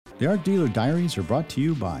The Art Dealer Diaries are brought to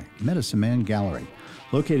you by Medicine Man Gallery,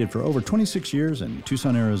 located for over 26 years in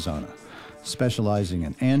Tucson, Arizona, specializing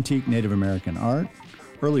in antique Native American art,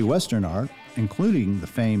 early Western art, including the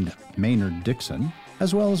famed Maynard Dixon,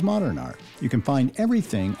 as well as modern art. You can find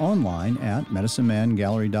everything online at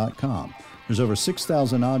medicinemangallery.com. There's over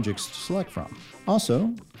 6,000 objects to select from.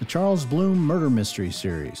 Also, the Charles Bloom Murder Mystery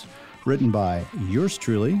Series, written by yours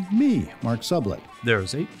truly, me, Mark Sublett.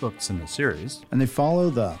 There's 8 books in the series. And they follow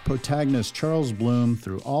the protagonist Charles Bloom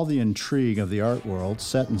through all the intrigue of the art world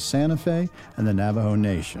set in Santa Fe and the Navajo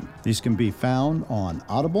Nation. These can be found on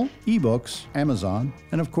Audible, eBooks, Amazon,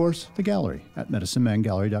 and of course, the gallery at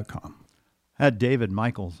medicinemangallery.com. I had David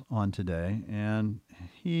Michaels on today, and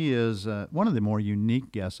he is one of the more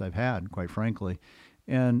unique guests I've had, quite frankly.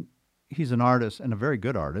 And he's an artist, and a very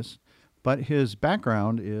good artist. But his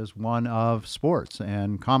background is one of sports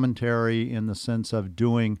and commentary in the sense of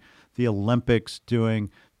doing the Olympics,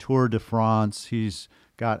 doing Tour de France. He's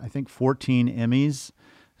got, I think, 14 Emmys.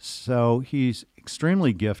 So he's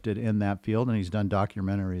extremely gifted in that field, and he's done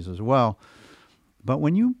documentaries as well. But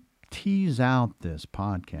when you tease out this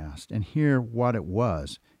podcast and hear what it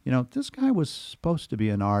was, you know, this guy was supposed to be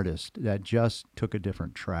an artist that just took a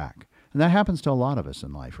different track. And that happens to a lot of us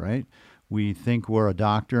in life, right? We think we're a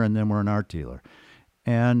doctor and then we're an art dealer.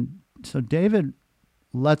 And so David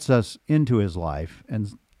lets us into his life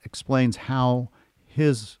and explains how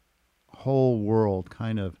his whole world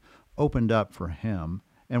kind of opened up for him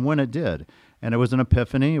and when it did. And it was an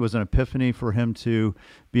epiphany. It was an epiphany for him to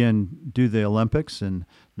do the Olympics in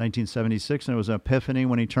 1976. And it was an epiphany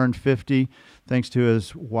when he turned 50, thanks to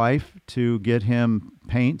his wife, to get him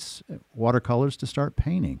paints, watercolors to start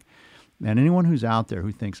painting. And anyone who's out there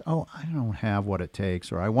who thinks, oh, I don't have what it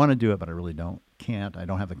takes, or I want to do it, but I really can't, I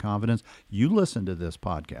don't have the confidence, you listen to this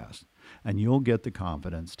podcast and you'll get the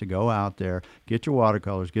confidence to go out there, get your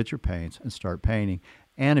watercolors, get your paints, and start painting.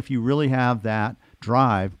 And if you really have that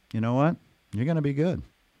drive, you know what? You're going to be good.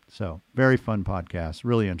 So very fun podcast.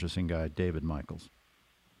 Really interesting guy, David Michaels.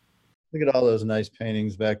 Look at all those nice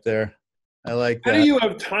paintings back there. I like that. How do you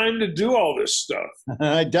have time to do all this stuff?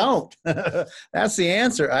 I don't. That's the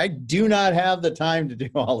answer. I do not have the time to do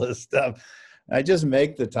all this stuff. I just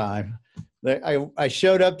make the time. I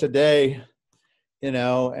showed up today, you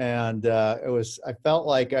know, and I felt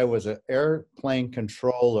like I was an airplane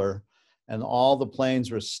controller and all the planes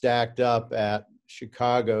were stacked up at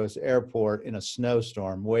Chicago's airport in a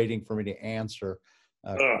snowstorm waiting for me to answer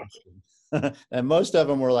questions. And most of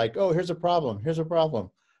them were like, oh, here's a problem. Here's a problem.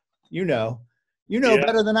 You know yeah.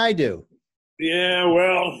 Better than I do. Yeah,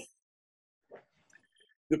 well,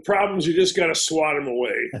 the problems, you just got to swat them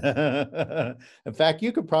away. In fact,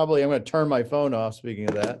 you could probably, I'm going to turn my phone off, speaking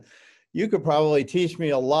of that, you could probably teach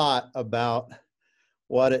me a lot about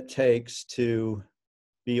what it takes to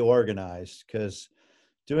be organized, because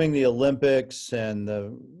doing the Olympics and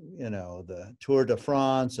the Tour de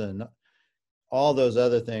France and all those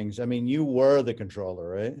other things, I mean, you were the controller,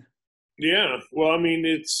 right? Yeah, well, I mean,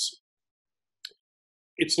 it's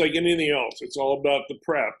like anything else. It's all about the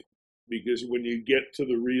prep, because when you get to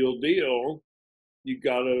the real deal, you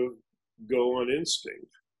got to go on instinct.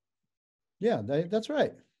 Yeah, that's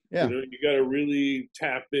right. Yeah, you got to really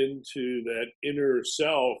tap into that inner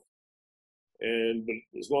self, but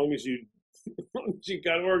as long as you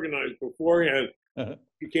got organized beforehand,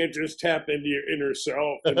 you can't just tap into your inner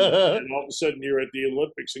self and all of a sudden you're at the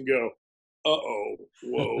Olympics and go, uh-oh,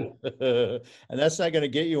 whoa. And that's not going to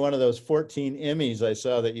get you one of those 14 Emmys I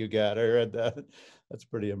saw that you got. I read that. That's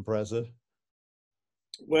pretty impressive.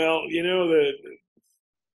 Well,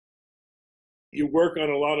 you work on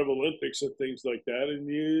a lot of Olympics and things like that, and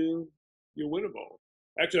you win them all.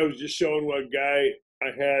 Actually, I was just showing one guy I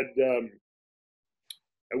had,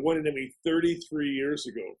 I won an Emmy 33 years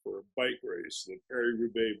ago for a bike race, the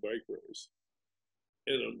Paris-Roubaix bike race.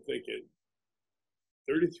 And I'm thinking,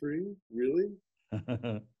 33? Really?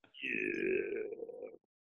 Yeah.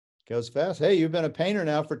 Goes fast. Hey, you've been a painter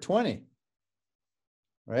now for 20.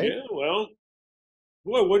 Right? Yeah, well,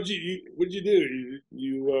 boy, what'd you do?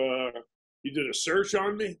 You did a search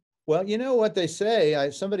on me? Well, you know what they say. A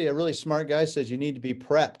really smart guy says you need to be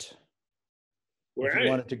prepped. Right. If you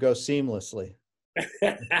want it to go seamlessly.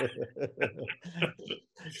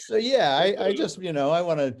 So yeah, I just, I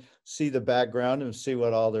want to see the background and see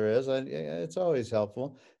what all there is. It's always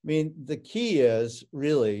helpful. I mean, the key is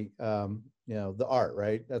really, the art,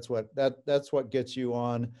 right? That's what gets you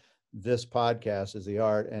on this podcast, is the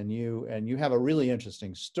art. And you have a really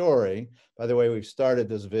interesting story. By the way, we've started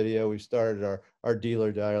this video. We've started our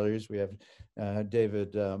dealer diaries. We have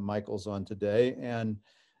David Michaels on today, and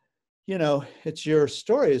your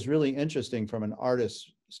story is really interesting from an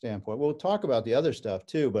artist's standpoint. We'll talk about the other stuff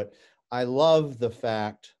too, but I love the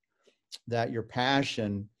fact that your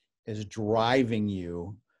passion is driving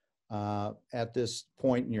you at this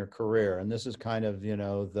point in your career. And this is kind of,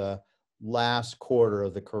 the last quarter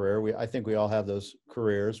of the career. I think we all have those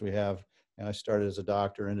careers. We have, I started as a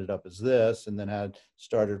doctor, ended up as this, and then had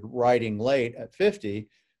started writing late at 50.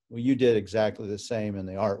 Well, you did exactly the same in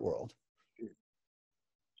the art world.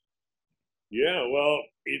 Yeah, well,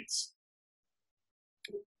 it's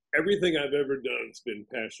everything I've ever done has been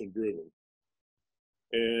passion driven.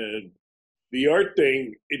 And the art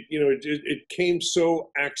thing, it came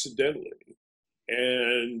so accidentally.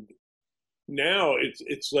 And now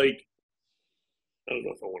it's like, I don't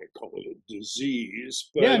know if I want to call it a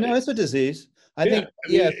disease, but yeah, no, it's a disease. I think,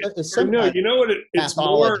 it's some no, you know what? It's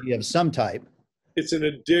pathology more of some type. It's an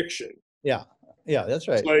addiction. Yeah, that's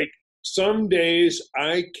right. It's like some days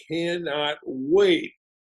I cannot wait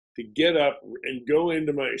to get up and go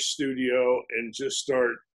into my studio and just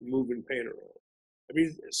start moving paint around. I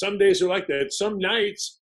mean, some days are like that. Some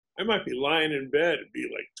nights I might be lying in bed. It'd be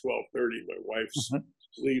like 12:30. My wife's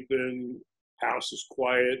sleeping. House is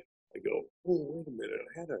quiet. I go, oh, wait a minute.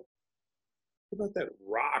 What about that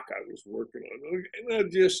rock I was working on? And I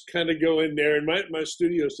just kind of go in there. And my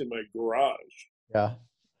studio's in my garage. Yeah.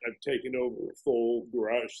 I've taken over a full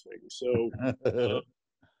garage thing.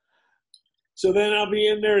 So then I'll be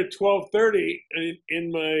in there at 12:30 in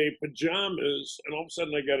my pajamas, and all of a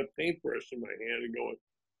sudden I got a paintbrush in my hand and going,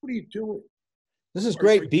 what are you doing? This is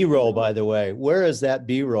great B-roll, by the way. Where is that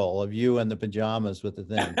B-roll of you in the pajamas with the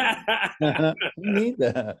thing? You need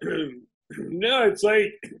that. No, it's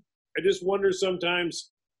like, I just wonder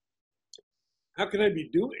sometimes, how can I be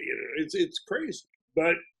doing it? It's crazy,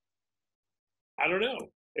 but I don't know.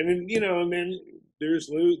 And then, and then there's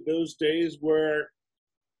those days where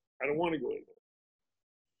I don't want to go in there.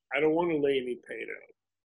 I don't want to lay any paint out.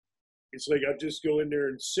 It's like I just go in there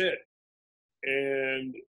and sit,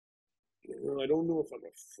 and I don't know if I'm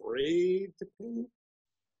afraid to paint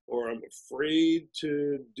or I'm afraid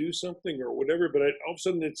to do something or whatever. But all of a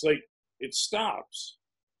sudden, it's like it stops,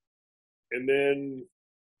 and then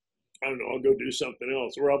I don't know. I'll go do something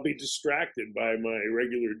else, or I'll be distracted by my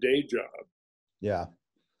regular day job. Yeah,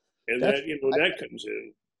 and that comes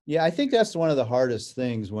in. Yeah, I think that's one of the hardest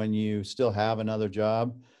things when you still have another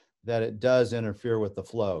job, that it does interfere with the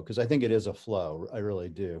flow, because I think it is a flow. I really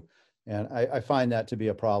do. And I find that to be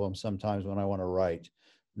a problem sometimes when I want to write,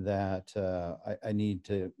 that I need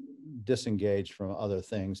to disengage from other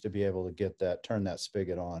things to be able to turn that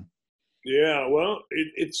spigot on. Yeah, well,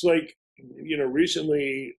 it's like,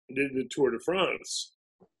 recently I did the Tour de France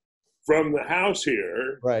from the house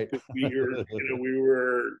here. Right. We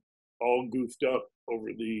were all goofed up over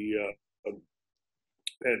the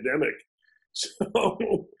pandemic.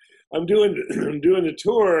 So I'm doing the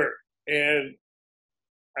tour, and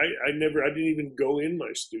I didn't even go in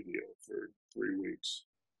my studio for 3 weeks.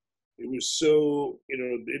 It was so,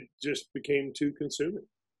 it just became too consuming.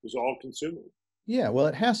 It was all consuming. Yeah, well,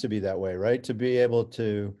 it has to be that way, right? To be able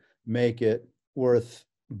to make it worth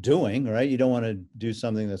doing, right? You don't want to do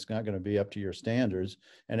something that's not going to be up to your standards.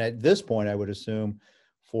 And at this point, I would assume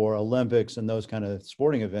for Olympics and those kind of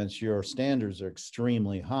sporting events, your standards are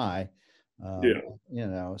extremely high.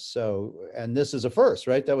 So, and this is a first,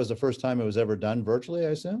 right? That was the first time it was ever done virtually,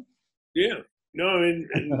 I assume? Yeah. No, and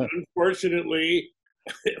unfortunately,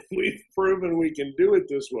 we've proven we can do it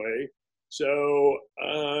this way. So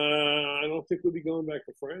I don't think we'll be going back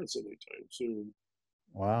to France anytime soon.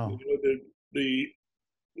 Wow. The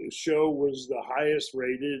show was the highest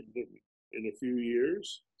rated in a few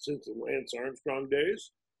years since the Lance Armstrong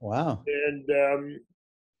days. Wow. And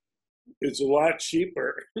it's a lot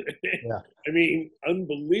cheaper. Yeah. I mean,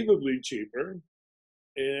 unbelievably cheaper.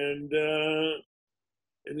 And the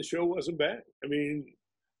show wasn't bad. I mean,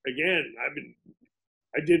 again,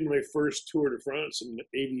 I did my first Tour de France in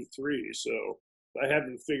 '83, so if I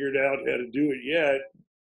haven't figured out how to do it yet,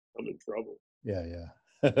 I'm in trouble. Yeah.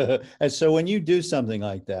 And so when you do something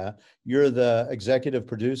like that, you're the executive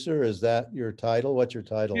producer. Is that your title? What's your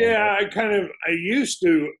title? Yeah, I used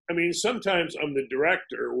to. I mean, sometimes I'm the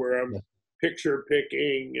director, where I'm picture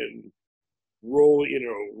picking and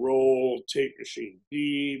roll tape machine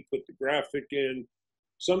D, put the graphic in.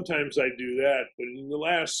 Sometimes I do that, but in the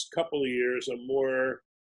last couple of years, I'm more,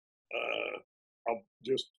 I'll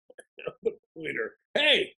just the pointer.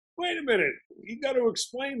 Hey, wait a minute! You got to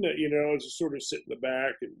explain that. Just sort of sit in the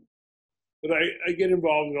back, but I get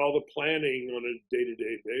involved in all the planning on a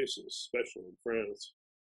day-to-day basis, especially in France.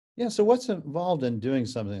 Yeah. So what's involved in doing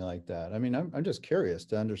something like that? I mean, I'm just curious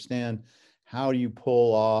to understand, how do you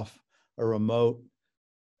pull off a remote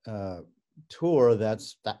tour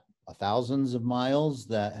that's thousands of miles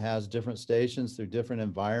that has different stations through different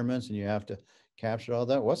environments, and you have to capture all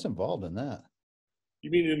that. What's involved in that? You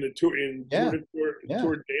mean in the tour, in Yeah, yeah.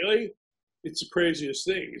 Tour Daily? It's the craziest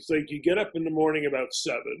thing. It's like you get up in the morning about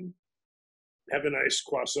 7, have a nice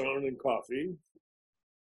croissant and coffee.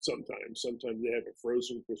 Sometimes they have a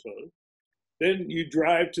frozen croissant. Then you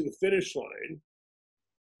drive to the finish line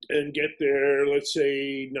and get there, let's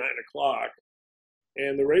say 9 o'clock,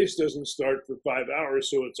 and the race doesn't start for 5 hours.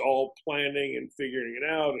 So it's all planning and figuring it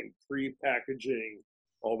out and pre-packaging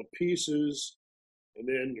all the pieces. And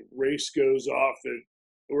then race goes off at,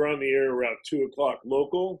 we're on the air around 2 o'clock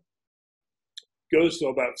local, goes to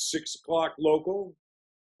about 6 o'clock local.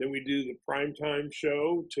 Then we do the primetime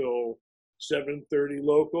show till 7:30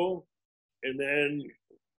 local. And then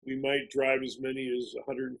we might drive as many as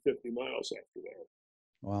 150 miles after that.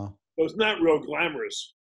 Wow. So it's not real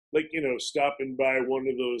glamorous. Like, stopping by one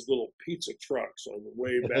of those little pizza trucks on the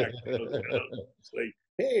way back downtown. It's like,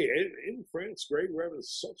 hey, in France, great, we're having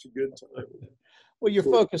such a good time. Well, you're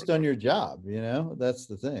focused on your job, that's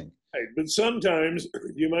the thing. Right. But sometimes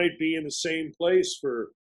you might be in the same place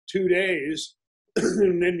for 2 days,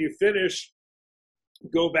 and then you finish,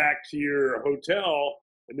 go back to your hotel,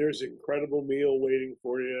 and there's an incredible meal waiting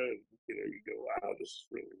for you. And, you go, wow, this is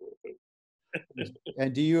really worth it.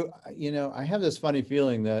 And do you, I have this funny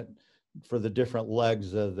feeling that for the different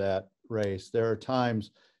legs of that race, there are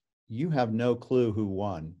times you have no clue who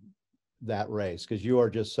won that race because you are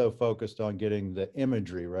just so focused on getting the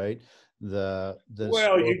imagery, right? Well,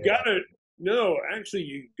 you gotta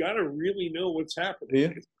really know what's happening. Yeah.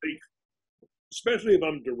 Like, especially if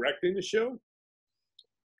I'm directing the show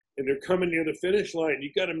and they're coming near the finish line,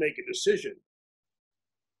 you got to make a decision.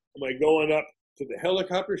 Am I going up to the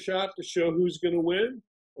helicopter shot to show who's going to win?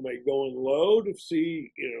 Am I going low to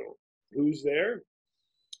see, who's there?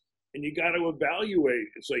 And you got to evaluate.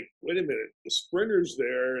 It's like, wait a minute, the sprinter's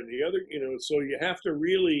there and the other, so you have to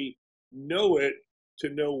really know it to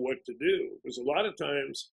know what to do. Because a lot of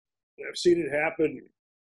times, I've seen it happen,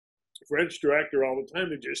 French director all the time,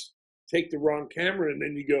 they just take the wrong camera and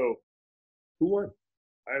then you go, who won?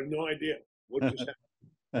 I have no idea what just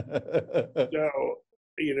happened. So,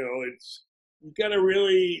 it's, you got to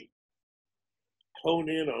really hone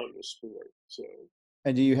in on the sport. So.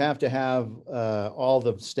 And do you have to have all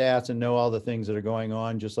the stats and know all the things that are going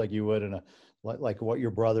on, just like you would in like what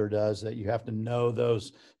your brother does, that you have to know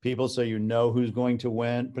those people so you know who's going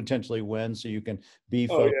to potentially win, so you can be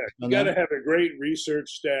focused you got to have a great research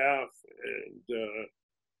staff, and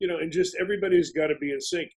and just everybody's got to be in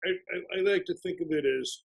sync. I like to think of it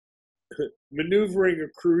as maneuvering a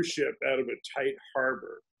cruise ship out of a tight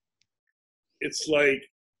harbor. It's like,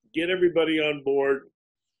 get everybody on board.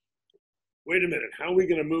 Wait a minute, how are we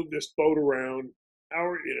going to move this boat around?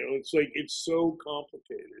 It's like, it's so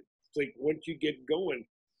complicated. It's like, once you get going,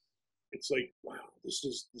 it's like, wow, this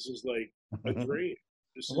is like a dream.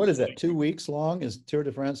 What is that? Like, 2 weeks long? Is Tour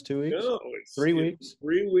de France 2 weeks? No, it's 3 weeks.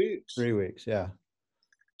 3 weeks. 3 weeks, yeah.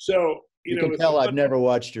 So you can tell I've never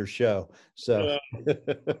watched your show. So,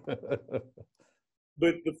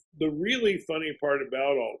 but the really funny part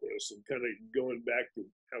about all this, and kind of going back to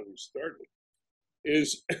how we started,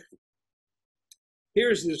 is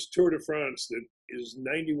here's this Tour de France that is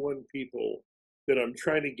 91 people that I'm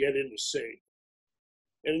trying to get into sync.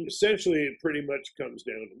 And essentially it pretty much comes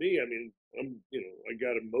down to me. I mean, I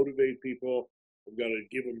got to motivate people. I've got to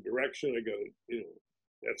give them direction. I got to,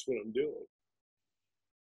 that's what I'm doing.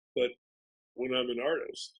 But when I'm an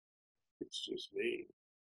artist, it's just me.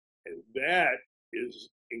 And that is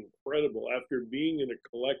incredible. After being in a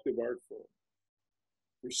collective art form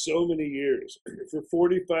for so many years, for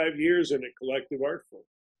 45 years in a collective art form.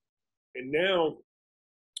 And now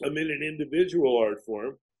I'm in an individual art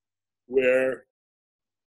form where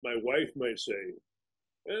my wife might say,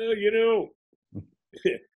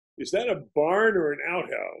 is that a barn or an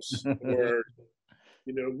outhouse? Or,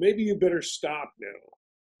 maybe you better stop now.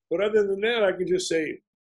 But other than that, I can just say,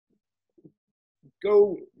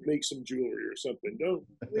 go make some jewelry or something. Don't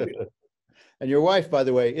leave it. And your wife, by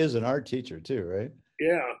the way, is an art teacher too, right?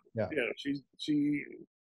 Yeah. She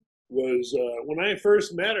was, when I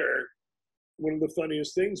first met her, one of the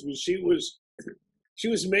funniest things was she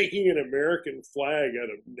was making an American flag out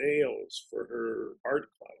of nails for her art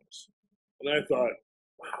class. And I thought,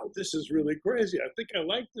 wow, this is really crazy. I think I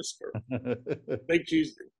like this girl. I think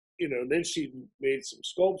she's, then she made some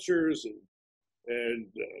sculptures and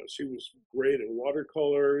she was great at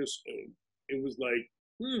watercolors. And it was like,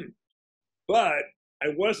 But I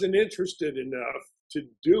wasn't interested enough to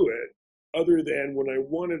do it, other than when I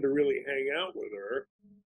wanted to really hang out with her,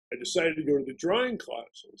 I decided to go to the drawing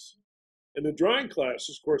classes. And the drawing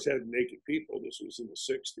classes, of course, had naked people. This was in the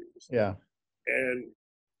 60s. Yeah. And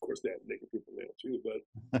of course, they have naked people now too.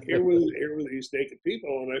 But here were these naked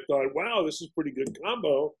people, and I thought, wow, this is a pretty good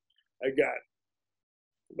combo. I got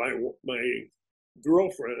my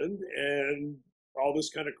girlfriend and all this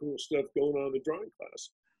kind of cool stuff going on in the drawing class.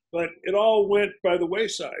 But it all went by the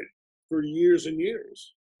wayside for years and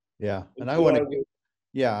years. Yeah. And I until want I to, was-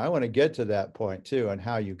 yeah, I want to get to that point too and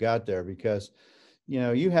how you got there because,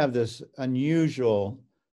 you have this unusual,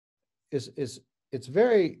 it's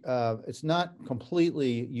very, it's not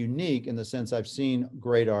completely unique in the sense I've seen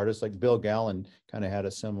great artists like Bill Gallen kind of had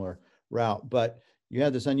a similar route, but you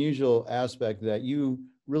had this unusual aspect that you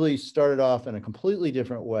really started off in a completely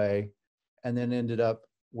different way and then ended up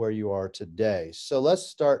where you are today. So let's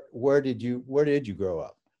start, where did you grow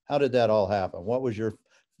up? How did that all happen? What were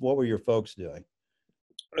your folks doing?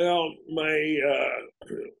 well,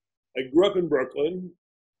 I grew up in Brooklyn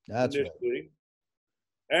That's right. initially.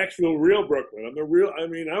 Actual real Brooklyn.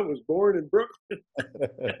 I was born in Brooklyn.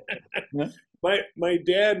 My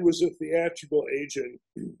dad was a theatrical agent,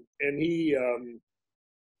 and he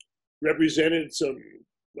represented some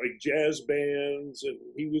like jazz bands, and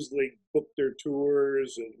he was like booked their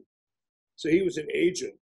tours, and so he was an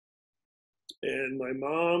agent. And my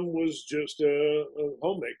mom was just a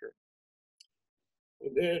homemaker.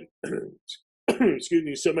 And then, excuse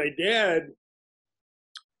me. So my dad,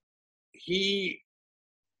 he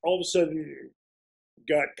all of a sudden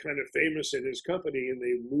got kind of famous in his company, and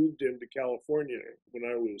they moved him to California when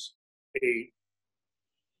I was 8.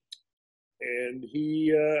 And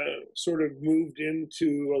he sort of moved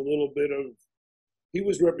into a little bit of, he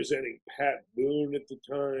was representing Pat Boone at the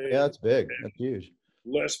time. Yeah, that's big. That's huge.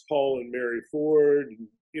 Les Paul and Mary Ford,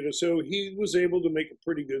 so he was able to make a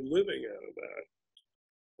pretty good living out of that.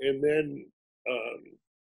 And then,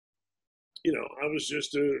 I was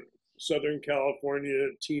just a Southern California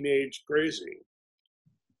teenage crazy.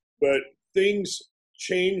 But things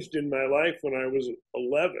changed in my life when I was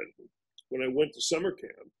 11, when I went to summer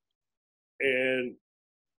camp. And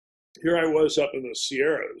here I was up in the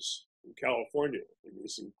Sierras in California, in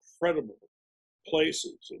these incredible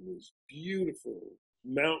places and these beautiful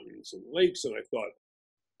mountains and lakes. And I thought,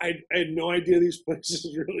 I had no idea these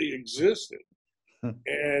places really existed.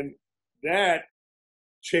 And that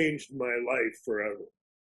changed my life forever.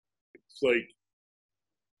 It's like,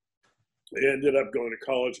 I ended up going to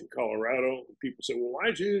college in Colorado. And people said, well,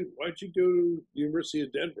 why'd you go to the University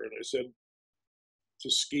of Denver? And I said, to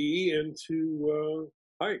ski and to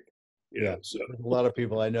hike. Yeah. So There's a lot of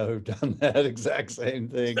people I know who've done that exact same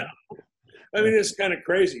thing. it's kind of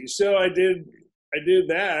crazy. So I did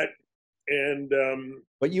that, and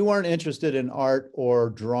But you weren't interested in art or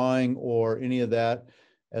drawing or any of that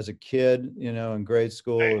as a kid, in grade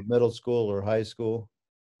school or middle school or high school?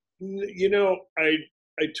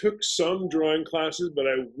 I took some drawing classes, but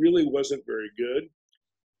I really wasn't very good.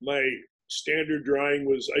 My standard drawing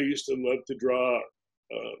was, I used to love to draw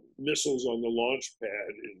missiles on the launch pad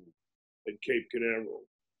at Cape Canaveral.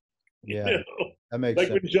 Yeah, that makes Like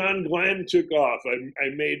sense. when John Glenn took off, I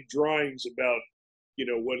made drawings about,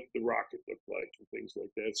 what the rocket looked like and things like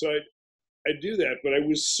that. So I do that, but I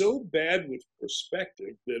was so bad with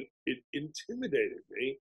perspective that it intimidated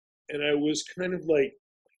me, and I was kind of like,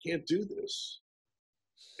 I can't do this.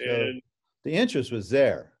 So And the interest was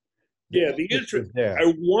there. yeah, the interest interest. was there.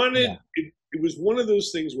 I wanted Yeah. it. It was one of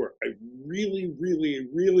those things where I really, really,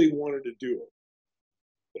 really wanted to do it,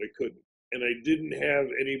 but I couldn't, and I didn't have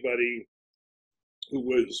anybody who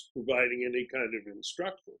was providing any kind of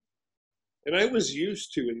instruction. And I was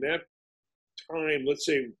used to, in that time, let's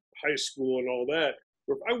say high school and all that,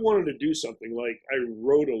 where if I wanted to do something, like I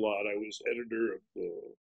wrote a lot, I was editor of the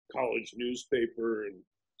college newspaper, and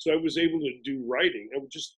so I was able to do writing. I would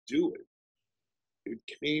just do it. It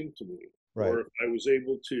came to me. Right. Or if I was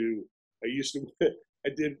able to, I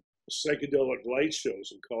did psychedelic light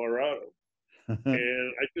shows in Colorado,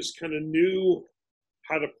 and I just kind of knew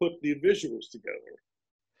how to put the visuals together.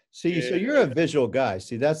 See, so you're a visual guy.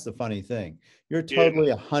 See, that's the funny thing. You're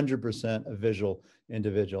totally 100% a visual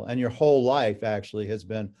individual, and your whole life actually has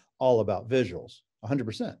been all about visuals,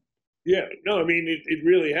 100%. Yeah, no, I mean, it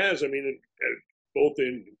really has. I mean, both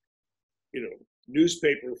in,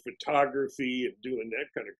 newspaper photography and doing that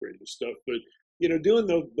kind of crazy stuff. But, doing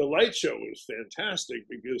the light show was fantastic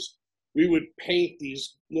because we would paint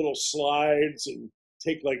these little slides and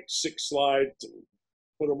take like 6 slides and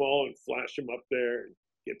put them all and flash them up there and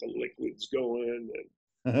get the liquids going.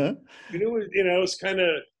 And, it's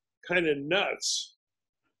kind of nuts.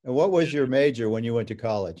 And what was your major when you went to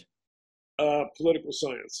college? Political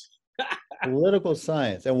science. Political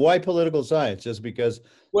science. And why political science? Just because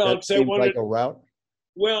Well, that because seems like a route?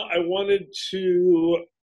 I wanted to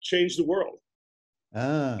change the world. I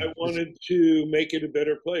Ah, wanted to make it a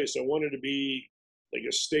better place. I wanted to be like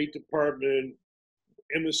a State Department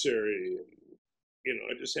emissary.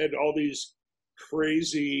 I just had all these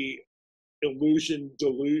crazy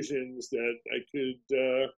delusions that I could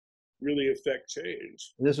really affect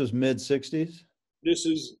change. this was mid 60s? This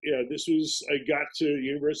was, I got to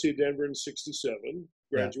University of Denver in 67, Yeah.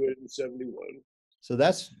 graduated in 71. So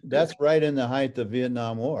that's right in the height of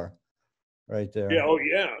Vietnam War, right Yeah, there. oh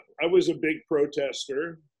yeah. I was a big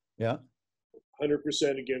protester, Yeah.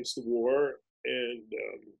 100% against the war, and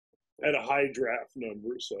had a high draft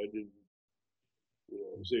number, so I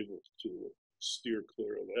was able to steer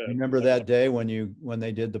clear of You that. remember that day when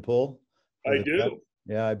they did the pull for I the test? do.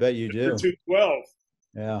 Yeah, I bet you For do. 212.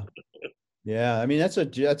 Yeah. Yeah. I mean, that's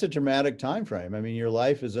a dramatic time frame. I mean, your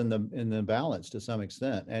life is in the balance to some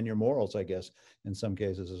extent, and your morals, I guess, in some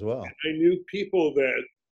cases as well. I knew people that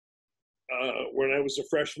when I was a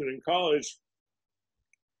freshman in college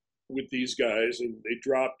with these guys, and they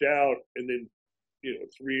dropped out, and then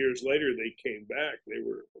 3 years later they came back.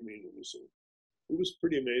 It was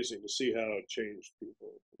pretty amazing to see how it changed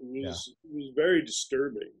people. Yeah. It was very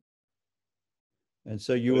disturbing. And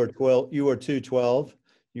so you were 12, you were 212.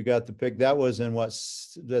 You got the pick. That was in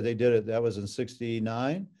that they did it. That was in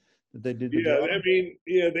 69 that they did the Yeah, draw. I mean,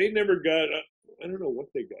 yeah, they never got. I don't know what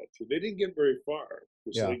they got to. They didn't get very far.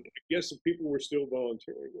 Yeah. I guess the people were still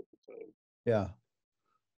volunteering at the time. Yeah.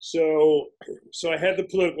 So I had the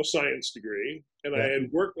political science degree, and I Yeah.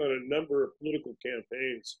 had worked on a number of political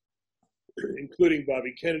campaigns, including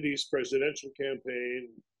Bobby Kennedy's presidential campaign,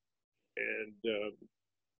 and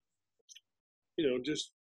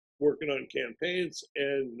just working on campaigns.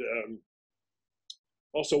 And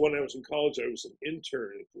also, when I was in college, I was an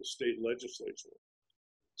intern at the state legislature.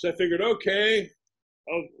 So I figured, okay,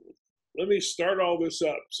 let me start all this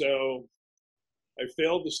up. So I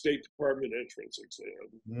failed the State Department entrance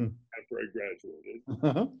exam after I graduated.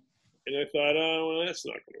 And I thought, oh, well, that's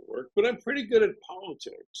not going to work. But I'm pretty good at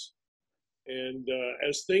politics. And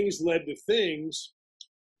as things led to things,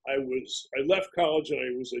 I left college and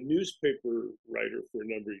I was a newspaper writer for a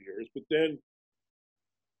number of years. But then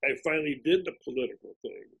I finally did the political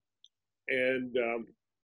thing and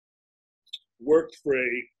worked for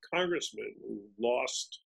a congressman who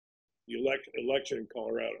lost the election in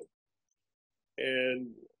Colorado. And,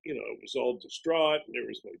 I was all distraught, and there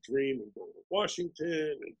was my dream of going to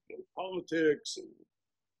Washington and politics, and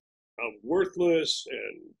I'm worthless,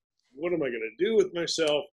 and what am I going to do with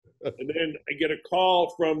myself? And then I get a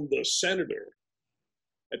call from the senator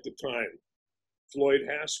at the time, Floyd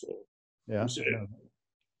Haskell, Yeah. who said,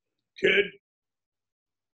 kid,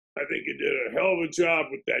 I think you did a hell of a job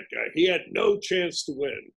with that guy. He had no chance to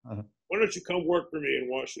win. Why don't you come work for me in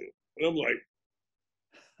Washington? And I'm like,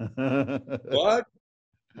 what?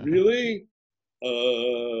 Really?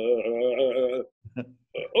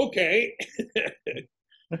 Okay.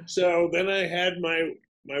 So then I had my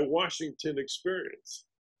Washington experience,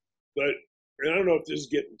 but I don't know if this is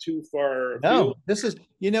getting too far afield. No, this is,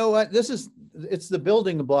 you know what? It's the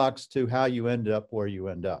building blocks to how you end up where you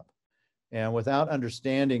end up. And without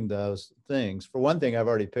understanding those things, for one thing, I've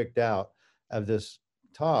already picked out of this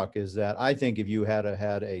talk is that I think if you had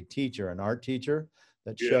a teacher, an art teacher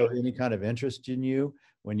that showed any kind of interest in you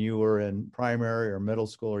when you were in primary or middle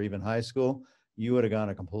school or even high school, you would have gone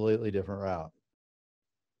a completely different route.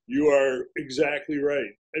 You are exactly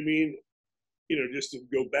right. I mean, just to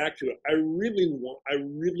go back to it, I really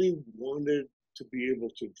wanted to be able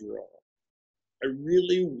to draw. I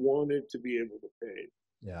really wanted to be able to paint.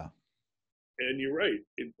 Yeah. And you're right.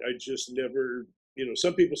 I just never,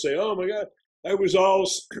 some people say, oh my God, I was all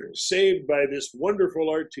saved by this wonderful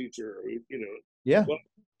art teacher, Yeah. Well,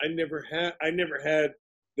 I never had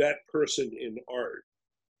that person in art.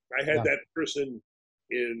 I had that person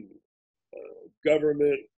in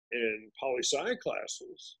government and poli-sci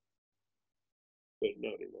classes, but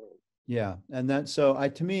not in art. Yeah. And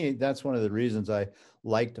to me, that's one of the reasons I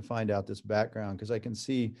like to find out this background, because I can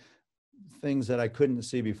see things that I couldn't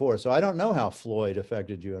see before. So I don't know how Floyd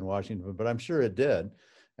affected you in Washington, but I'm sure it did.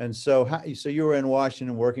 And so you were in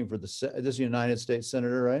Washington working for this United States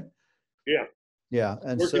Senator, right? Yeah. Yeah.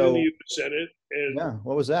 And working in the U.S. Senate. And yeah,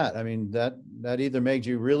 what was that? I mean, that either made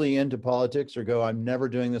you really into politics or go, I'm never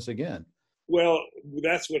doing this again. Well,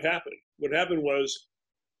 that's what happened. What happened was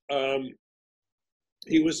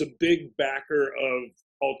he was a big backer of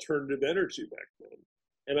alternative energy back then.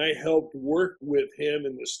 And I helped work with him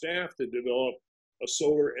and the staff to develop a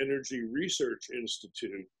solar energy research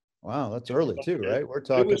institute Wow, that's early too, right? We're It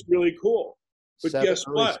talking was really cool. But guess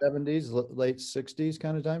early what? 70s, late 60s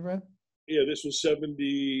kind of time frame? Yeah, this was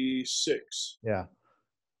 76. Yeah.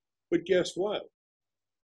 But guess what?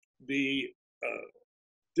 The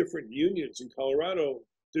different unions in Colorado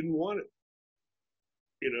didn't want it.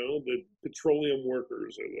 You know, the petroleum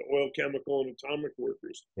workers or the oil, chemical, and atomic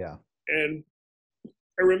workers. Yeah. And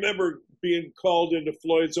I remember being called into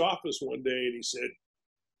Floyd's office one day, and he said,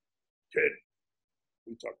 "Kid,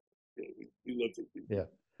 we talked. You know, we lived with people. Yeah.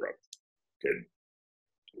 Kid,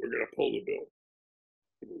 we're gonna pull the bill."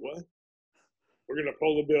 I said, "What? We're gonna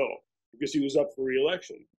pull the bill," because he was up for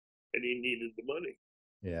re-election and he needed the money.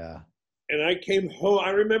 Yeah. And I came home.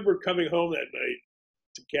 I remember coming home that night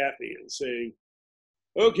to Kathy and saying,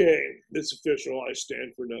 "Okay, it's official. I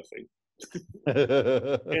stand for nothing."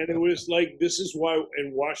 And it was like, this is why,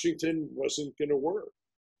 and Washington wasn't going to work.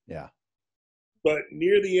 Yeah. But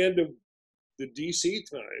near the end of the DC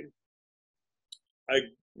time, I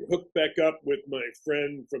hooked back up with my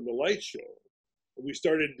friend from the light show. And we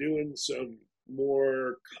started doing some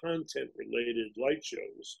more content related light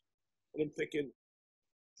shows. And I'm thinking,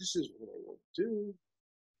 this is what I want to do.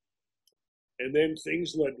 And then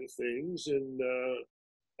things led to things. And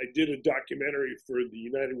I did a documentary for the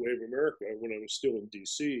United Way of America when I was still in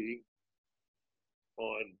DC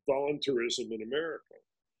on volunteerism in America.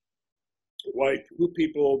 Who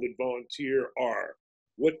people that volunteer are,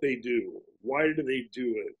 what they do, why do they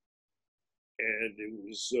do it, and it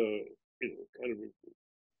was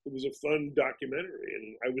it was a fun documentary,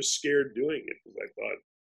 and I was scared doing it because I thought,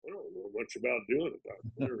 I don't know much about doing a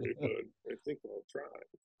documentary, but I think I'll try.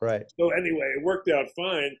 Right. So anyway, it worked out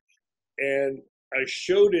fine, and I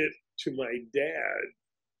showed it to my dad.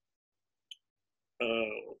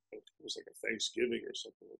 It was like a Thanksgiving or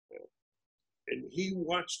something like that. And he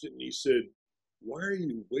watched it and he said, "Why are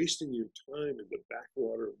you wasting your time in the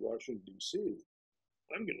backwater of Washington, D.C.?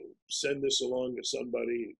 I'm going to send this along to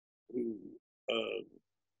somebody who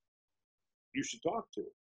you should talk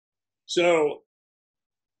to." So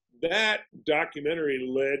that documentary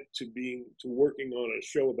led to working on a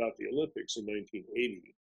show about the Olympics in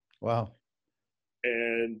 1980. Wow.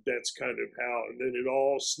 And that's kind of how, and then it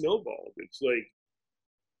all snowballed. It's like,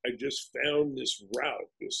 I just found this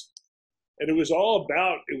route, and it was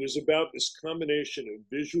about this combination of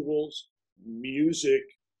visuals, music,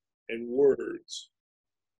 and words.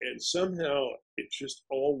 And somehow it just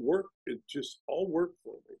all worked. It just all worked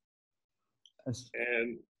for me.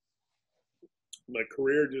 And my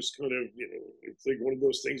career just kind of, it's like one of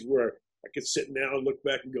those things where I could sit now and look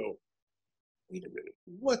back and go, wait a minute,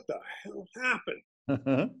 what the hell happened?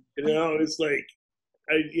 It's like,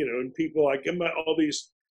 and people, all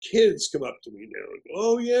these kids come up to me now and go,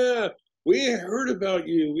 "Oh yeah, we heard about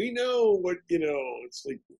you. We know what," it's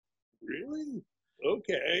like, really?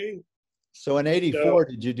 Okay. So in '84,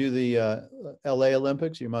 did you do the LA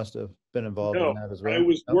Olympics? You must have been involved in that as well. I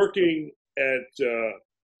was working at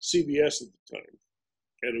CBS at the time,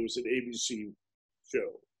 and it was an ABC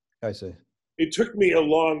show. I see. It took me a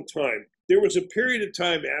long time. There was a period of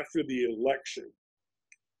time after the election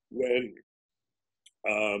when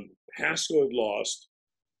Haskell had lost.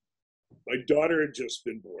 My daughter had just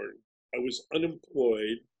been born. I was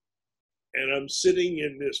unemployed, and I'm sitting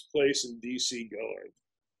in this place in DC going,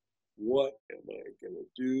 what am I going to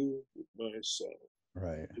do with myself?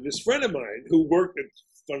 Right. And this friend of mine who worked,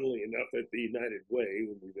 funnily enough, at the United Way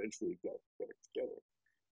when we eventually got back together,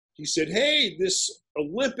 he said, "Hey, this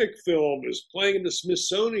Olympic film is playing in the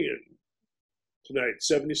Smithsonian tonight,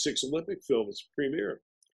 76 Olympic film, it's premiere."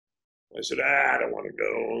 I said, "I don't want to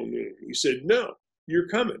go." He said, "No, you're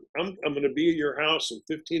coming. I'm going to be at your house in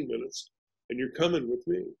 15 minutes, and you're coming with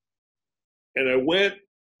me." And I went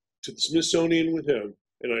to the Smithsonian with him,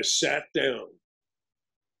 and I sat down,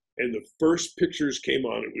 and the first pictures came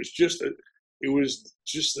on. It was just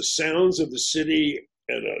the sounds of the city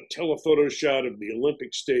and a telephoto shot of the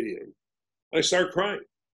Olympic Stadium. I started crying.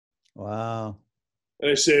 Wow.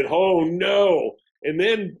 And I said, "Oh no." And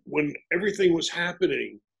then when everything was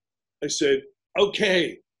happening, I said,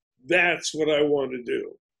 "Okay, that's what I want to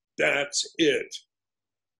do. That's it."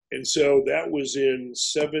 And so that was in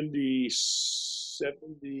 78.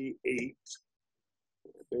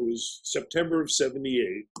 It was September of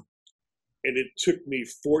 78. And it took me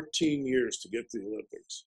 14 years to get to the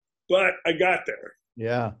Olympics. But I got there.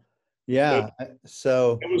 Yeah. Yeah.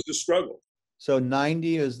 So it was the struggle. So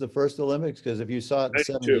 90 is the first Olympics, because if you saw it in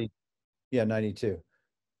 70, 92.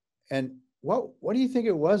 And what do you think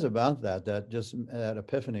it was about that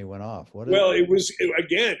epiphany went off? It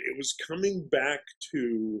was coming back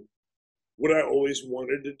to what I always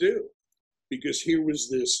wanted to do, because here was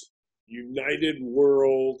this united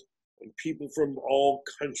world and people from all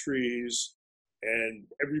countries, and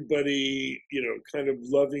everybody, kind of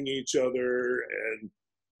loving each other, and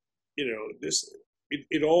this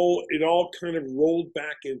it all kind of rolled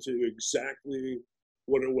back into exactly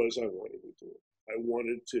what it was I wanted to do. I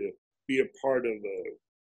wanted to be a part of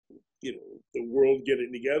the world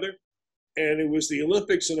getting together. And it was the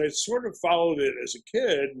Olympics, and I sort of followed it as a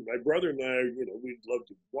kid. My brother and I, we'd love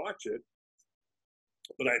to watch it,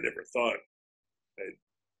 but I never thought I'd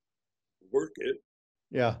work it.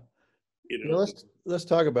 Yeah. Let's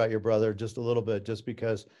talk about your brother just a little bit, just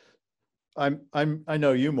because I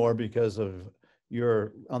know you more because of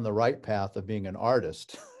you're on the right path of being an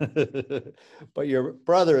artist, but your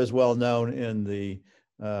brother is well known in the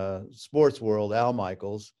sports world, Al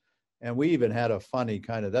Michaels. And we even had a funny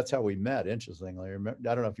that's how we met, interestingly. I don't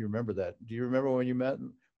know if you remember that. Do you remember when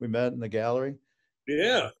we met in the gallery?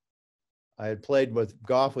 Yeah. I had played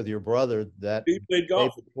golf with your brother that he played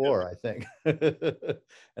golf before, I think.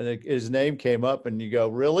 And his name came up and you go,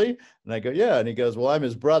 really? And I go, yeah. And he goes, well, I'm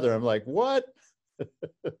his brother. I'm like, what?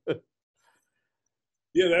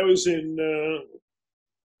 Yeah, that was in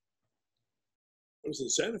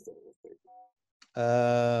Santa Fe, I think.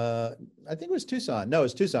 I think it was Tucson. No, it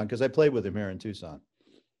was Tucson because I played with him here in Tucson.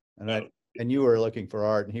 And you were looking for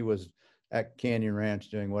art, and he was at Canyon Ranch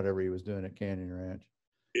doing whatever he was doing at Canyon Ranch.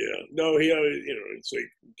 Yeah, no, it's like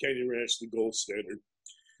Canyon Ranch, the gold standard.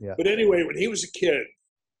 Yeah. But anyway, when he was a kid,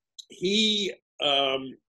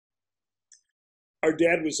 our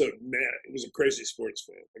dad was a crazy sports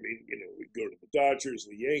fan. I mean, we'd go to the Dodgers,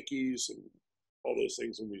 the Yankees, and all those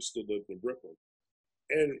things, and we still lived in Brooklyn.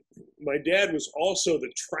 And my dad was also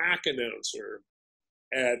the track announcer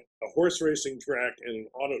at a horse racing track and an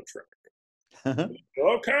auto track.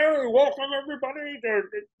 Okay, welcome everybody.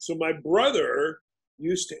 So my brother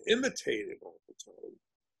used to imitate him all the time,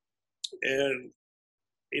 and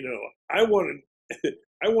I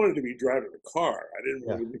wanted to be driving a car. I didn't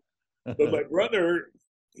want to be. But my brother,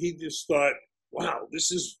 he just thought, wow,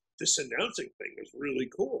 this announcing thing is really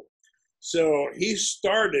cool. So he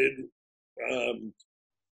started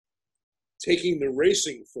taking the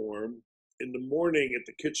racing form in the morning at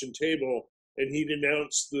the kitchen table, and he'd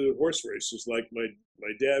announce the horse races like my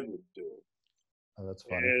dad would do. Oh, that's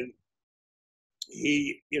funny. And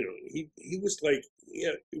he was like,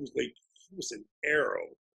 it was like he was an arrow.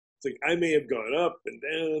 It's like I may have gone up and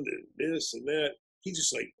down and this and that. He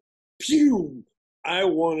just like, pew! I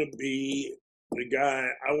want to be the guy.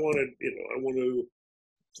 I want to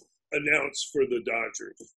announce for the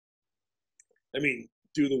Dodgers. I mean,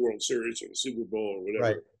 do the World Series or the Super Bowl or whatever.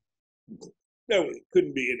 Right. No, it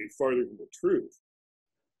couldn't be any farther from the truth.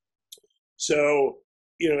 So,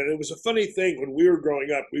 and it was a funny thing when we were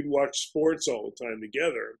growing up, we'd watch sports all the time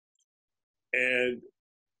together. And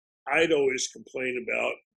I'd always complain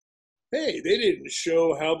about, hey, they didn't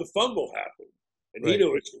show how the fumble happened. And he'd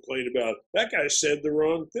always complain about, that guy said the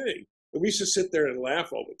wrong thing. And we used to sit there and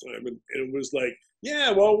laugh all the time. And it was like,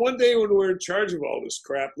 yeah, well, one day when we're in charge of all this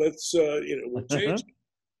crap, let's, we'll change it.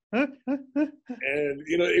 And,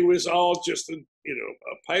 it was all just a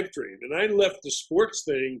pipe dream. And I left the sports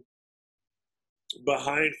thing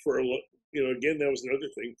behind for, again, that was another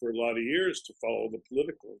thing for a lot of years, to follow the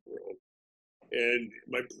political world. And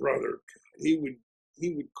my brother, he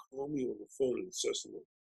would call me on the phone incessantly.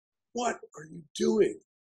 What are you doing?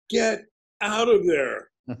 Get out of there.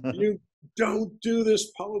 You don't do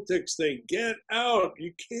this politics thing. Get out.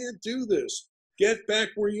 You can't do this. Get back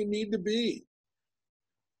where you need to be.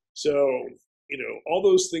 So, all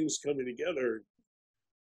those things coming together,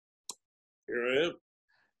 here I am.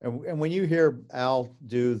 And when you hear Al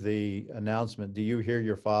do the announcement, do you hear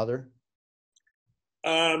your father?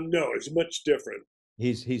 No, it's much different.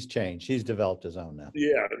 He's changed. He's developed his own now.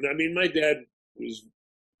 Yeah. I mean, my dad was,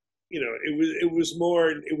 it was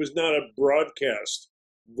more, it was not a broadcast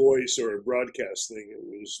voice or a broadcast thing. It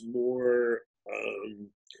was more,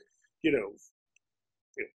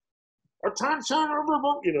 attention,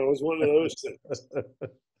 everybody, it was one of those things.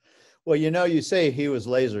 Well, you say he was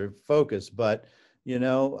laser focused, but,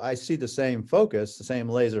 I see the same focus, the same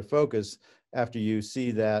laser focus after you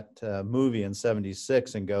see that movie in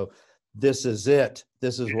 '76 and go, this is it.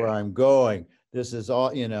 This is where I'm going. This is all,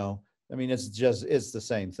 I mean, it's the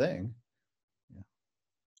same thing.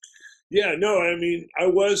 Yeah, no, I mean, I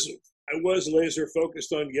was laser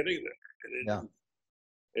focused on getting there.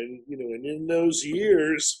 And in those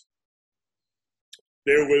years,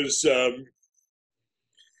 there was, I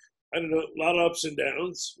don't know, a lot of ups and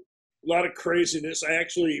downs, a lot of craziness. I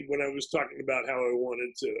actually, when I was talking about how I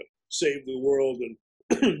wanted to save the world and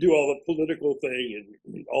do all the political thing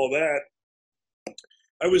and all that,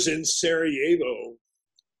 I was in Sarajevo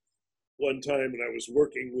one time, and I was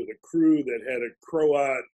working with a crew that had a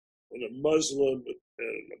Croat and a Muslim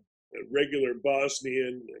and a regular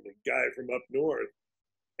Bosnian and a guy from up north,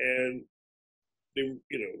 and they,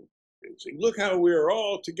 they say, "Look how we're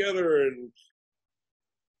all together," and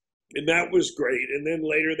that was great. And then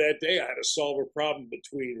later that day, I had to solve a problem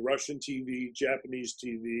between Russian TV, Japanese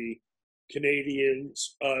TV,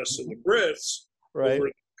 Canadians, us, and the Brits over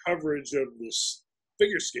the coverage of this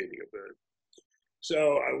figure skating event.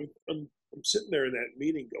 So I'm sitting there in that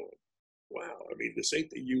meeting going, wow, I mean, this ain't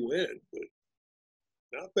the UN, but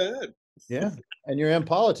not bad. Yeah. And you're in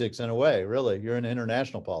politics in a way, really. You're in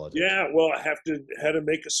international politics. Yeah, well, I had to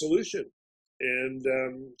make a solution. And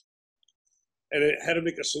it had to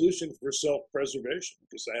make a solution for self-preservation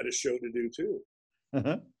because I had a show to do too.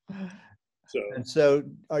 So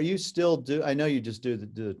are you still I know you just do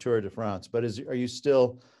the Tour de France, but are you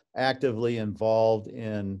still actively involved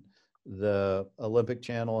in the Olympic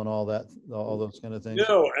Channel and all those kind of things?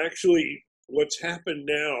 No, actually, what's happened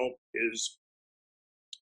now is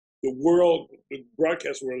the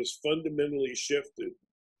broadcast world has fundamentally shifted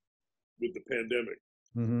with the pandemic.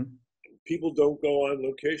 Mm-hmm. People don't go on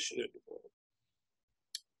location anymore.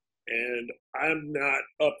 And I'm not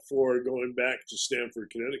up for going back to Stamford,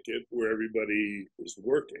 Connecticut, where everybody is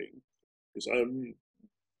working, because I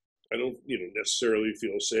don't necessarily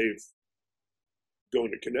feel safe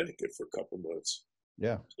going to Connecticut for a couple months.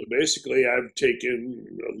 Yeah. So basically, I've taken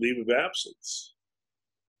a leave of absence,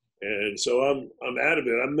 and so I'm out of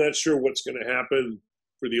it. I'm not sure what's going to happen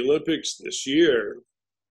for the Olympics this year.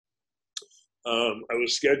 I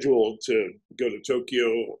was scheduled to go to Tokyo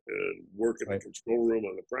and work in the control room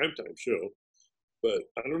on the primetime show, but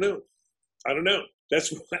I don't know.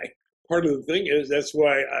 That's why part of the thing is that's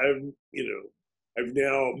why I've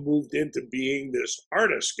now moved into being this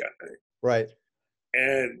artist guy. Right.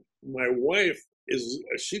 And my wife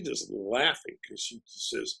she's just laughing because she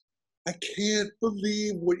says, "I can't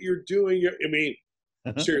believe what you're doing." I mean,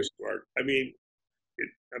 seriously, Mark. I mean,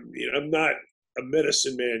 I'm not a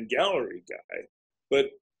Medicine Man gallery guy, but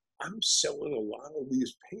I'm selling a lot of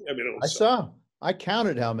these paintings. I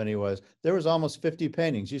counted how many it was. There was almost 50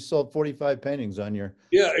 paintings. You sold 45 paintings on your.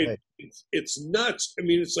 Yeah, it's nuts. I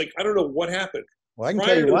mean, it's like, I don't know what happened. Well, I can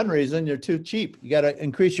tell you one reason: you're too cheap. You got to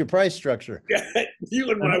increase your price structure. Yeah, you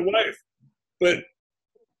and my wife. But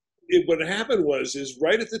what happened is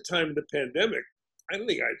right at the time of the pandemic, I don't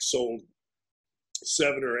think I'd sold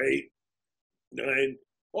 7 or 8, 9.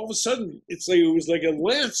 All of a sudden, it was like a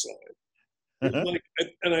landslide.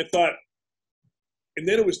 And I thought, and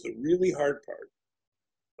then it was the really hard part.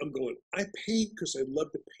 I'm going, I paint because I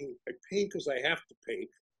love to paint. I paint because I have to paint.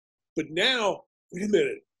 But now, wait a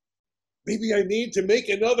minute. Maybe I need to make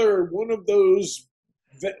another one of those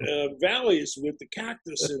valleys with the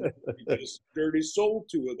cactus and this dirty soul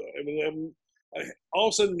to it. I mean, all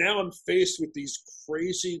of a sudden now I'm faced with these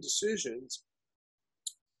crazy decisions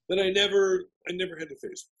that I never had to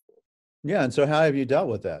face before. Yeah, and so how have you dealt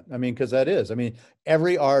with that? I mean, because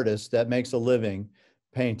every artist that makes a living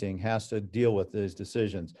painting has to deal with these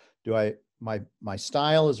decisions. My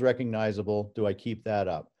style is recognizable. Do I keep that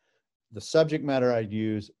up? The subject matter I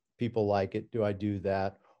use, people like it. Do I do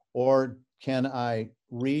that? Or can I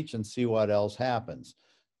reach and see what else happens?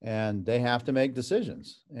 And they have to make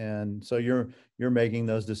decisions. And so you're making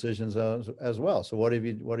those decisions as well. So what are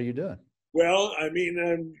you doing? Well, I mean,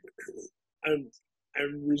 I'm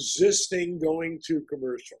resisting going to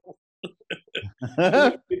commercial.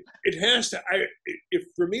 It has to. If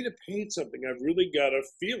for me to paint something, I've really got to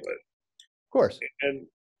feel it. Of course. And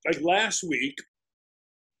like last week,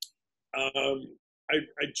 I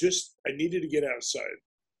needed to get outside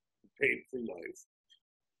and paint for life,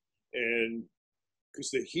 and because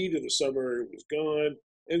the heat of the summer was gone,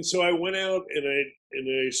 and so I went out and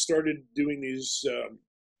I started doing these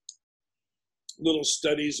little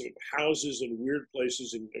studies of houses in weird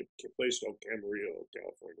places in a place called Camarillo,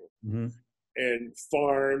 California, mm-hmm. and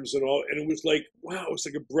farms and all. And it was like, wow, it was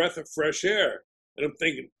like a breath of fresh air. And I'm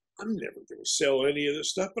thinking, I'm never going to sell any of this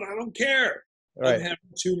stuff, but I don't care. Right. I'm having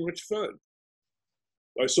too much fun.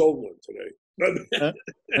 I sold one today. You're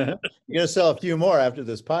going to sell a few more after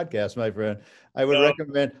this podcast, my friend. I would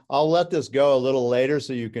recommend, I'll let this go a little later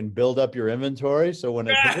so you can build up your inventory. So when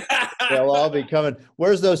it hits, they'll all be coming.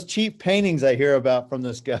 Where's those cheap paintings I hear about from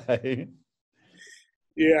this guy?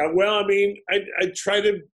 Yeah, well, I mean, I try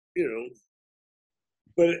to,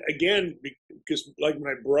 but again, because like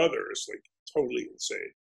my brother is like totally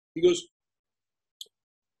insane. He goes,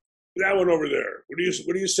 that one over there,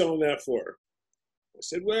 what are you selling that for? I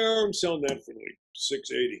said, well, I'm selling that for like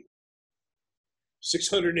 $680,000.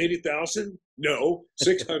 $680,000? No,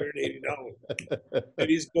 $680. And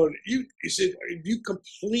he's going, he said, have you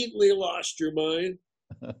completely lost your mind?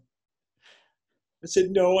 I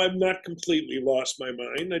said, no, I've not completely lost my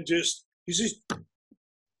mind. He says,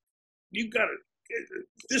 you got it.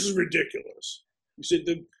 This is ridiculous. He said,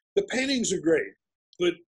 the paintings are great,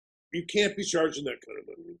 but you can't be charging that kind of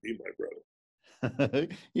money to be my brother.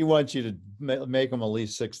 He wants you to make him at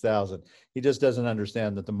least 6,000. He just doesn't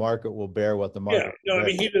understand that the market will bear what the market. Yeah, no, I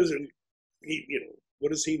mean, he doesn't.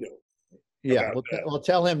 What does he know? Yeah, well,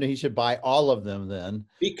 tell him that he should buy all of them then.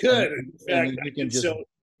 He could. In fact, he can just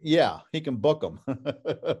yeah, he can book them.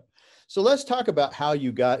 So let's talk about how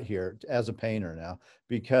you got here as a painter now,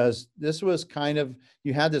 because this was kind of,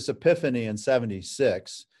 you had this epiphany in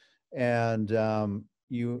 76, and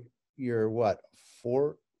you're what,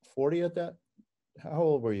 40 at that? How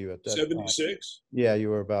old were you at that 76? time? Yeah, you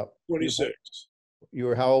were about 26. You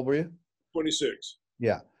were, how old were you? 26.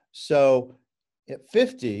 Yeah. So at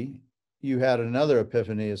 50, you had another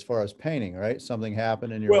epiphany as far as painting, right? Something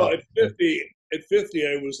happened in your life. At 50,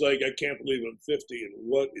 I was like, I can't believe I'm 50 and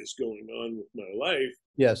what is going on with my life.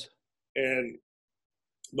 Yes. And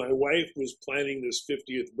my wife was planning this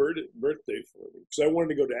 50th birthday for me because I wanted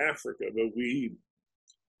to go to Africa, but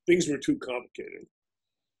things were too complicated.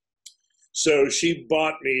 So she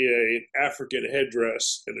bought me an African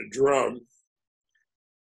headdress and a drum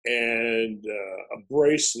and a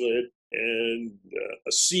bracelet and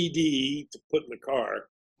a CD to put in the car.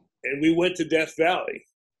 And we went to Death Valley.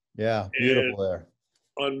 Yeah, beautiful there.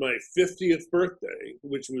 On my 50th birthday,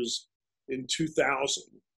 which was in 2000.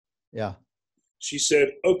 Yeah. She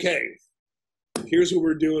said, okay, here's what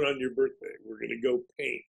we're doing on your birthday. We're going to go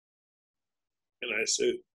paint. And I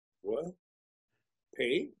said, what?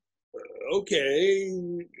 Paint? Okay,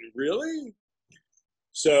 really?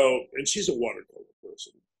 So, and she's a watercolor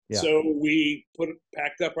person. Yeah. So we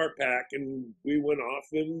packed up our pack and we went off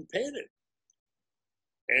and painted.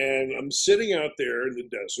 And I'm sitting out there in the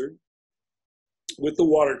desert with the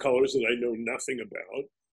watercolors that I know nothing about.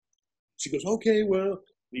 She goes, okay, well,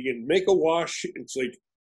 you can make a wash. It's like,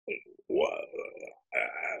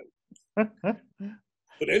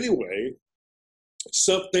 but anyway,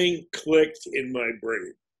 something clicked in my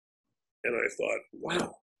brain. And I thought,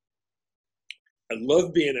 wow, I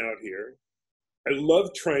love being out here. I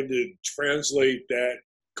love trying to translate that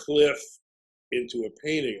cliff into a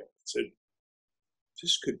painting. I said,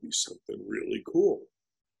 this could be something really cool.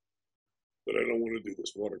 But I don't want to do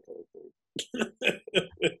this watercolor thing.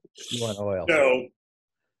 You want oil. So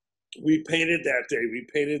we painted that day. We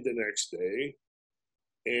painted the next day.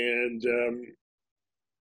 And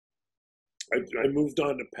I moved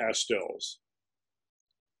on to pastels.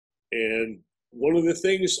 And one of the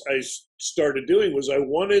things I started doing was I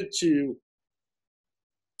wanted to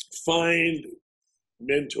find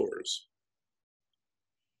mentors.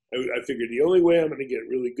 I figured the only way I'm going to get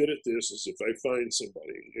really good at this is if I find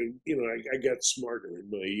somebody. And, I got smarter in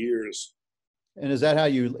my years. And is that how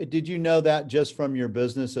did you know that just from your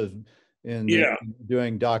business of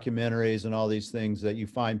doing documentaries and all these things, that you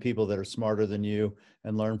find people that are smarter than you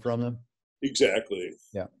and learn from them? Exactly.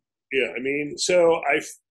 Yeah. Yeah. I mean, so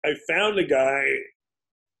I found a guy,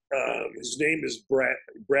 his name is Brad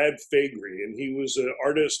Faegre, and he was an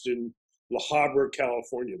artist in La Habra,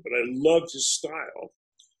 California, but I loved his style.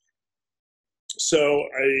 So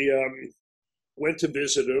I went to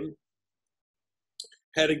visit him,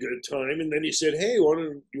 had a good time, and then he said, hey, you want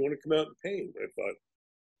to come out and paint? I thought,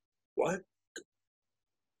 what?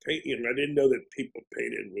 Paint? I didn't know that people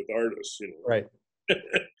painted with artists, Right.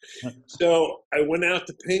 So I went out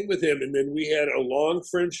to paint with him, and then we had a long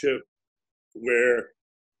friendship where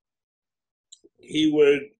he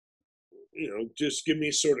would, just give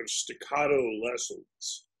me sort of staccato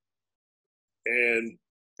lessons. And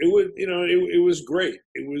it was great.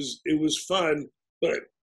 It was fun, but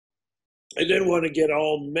I didn't want to get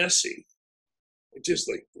all messy. Just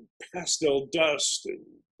like pastel dust, and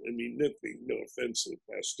I mean, no offense to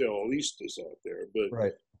pastelistas out there, but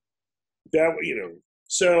right. That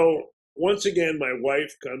So once again, my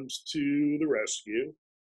wife comes to the rescue.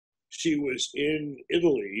 She was in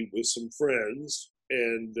Italy with some friends,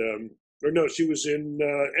 and she was in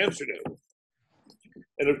Amsterdam.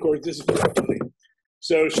 And of course, this is funny.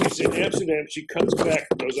 So she's in Amsterdam. She comes back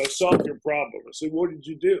and goes, I solved your problem. I said, what did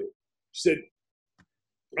you do? She said,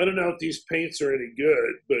 I don't know if these paints are any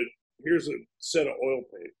good, but here's a set of oil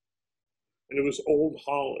paint. And it was Old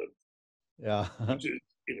Holland. Yeah. Which is,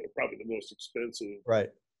 probably the most expensive. Right.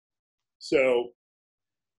 So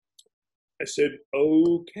I said,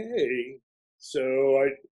 okay. So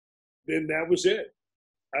then that was it.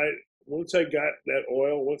 Once I got that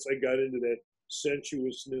oil, once I got into that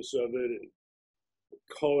sensuousness of it, and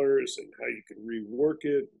colors and how you can rework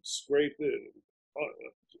it and scrape it.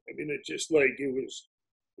 I mean, it just like it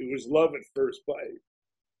was love at first bite.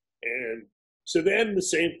 And so then the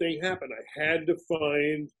same thing happened. I had to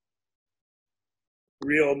find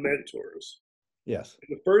real mentors. Yes.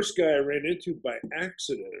 And the first guy I ran into by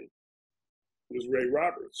accident was Ray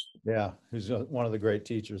Roberts. Yeah, who's one of the great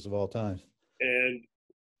teachers of all time. And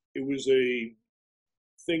it was a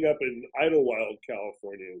thing up in Idlewild,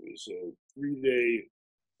 California. It was a 3-day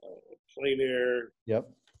plein air. Yep.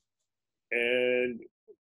 And,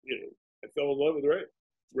 you know, I fell in love with Ray.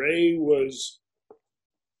 Ray was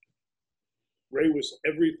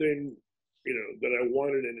everything, you know, that I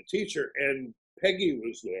wanted in a teacher. And Peggy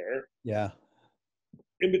was there. Yeah.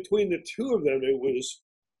 In between the two of them, it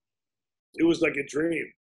was like a dream.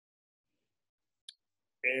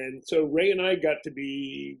 And so Ray and I got to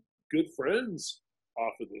be good friends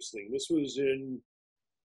off of this thing. This was in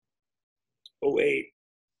 2008.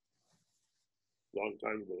 Long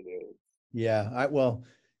time ago now. Yeah. Well,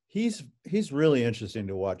 he's really interesting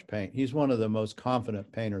to watch paint. He's one of the most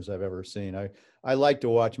confident painters I've ever seen. I like to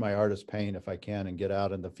watch my artists paint if I can and get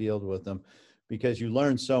out in the field with them, because you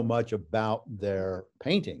learn so much about their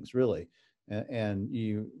paintings, really. And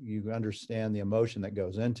you understand the emotion that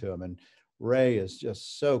goes into them. And Ray is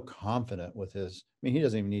just so confident with his, I mean, he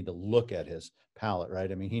doesn't even need to look at his palette,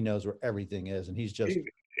 right? I mean, he knows where everything is, and he's just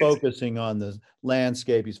focusing on the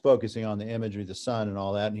landscape. He's focusing on the imagery, the sun and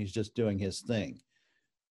all that, and he's just doing his thing.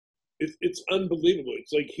 It's unbelievable.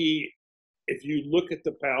 It's like if you look at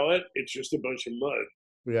the palette, it's just a bunch of mud.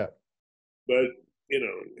 Yeah. But, you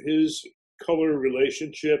know, his color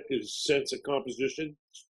relationship, his sense of composition,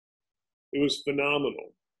 it was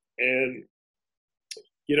phenomenal. And,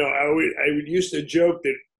 you know, I would used to joke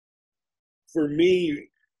that for me,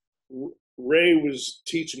 Ray was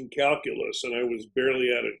teaching calculus and I was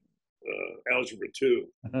barely out of algebra 2.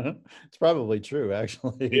 It's probably true,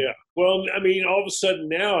 actually. Yeah. Well, I mean, all of a sudden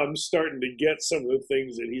now I'm starting to get some of the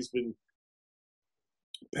things that he's been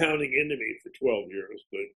pounding into me for 12 years.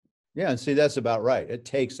 But yeah, and see, that's about right. It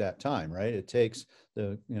takes that time, right? It takes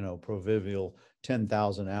the, you know, proverbial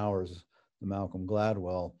 10,000 hours, the Malcolm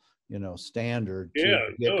Gladwell, you know, standard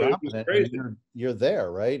to get confident. And you're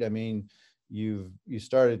there, right? I mean, you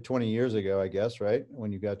started 20 years ago, I guess, right?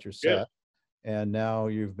 When you got your set. Yeah. And now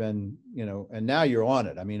you've been, you know, and now you're on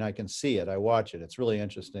it. I mean, I can see it. I watch it. It's really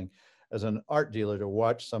interesting as an art dealer to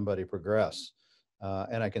watch somebody progress.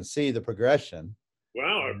 And I can see the progression.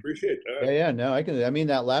 Wow, I appreciate that. Yeah, yeah, no, I can. I mean,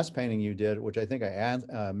 that last painting you did, which I think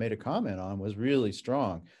I made a comment on, was really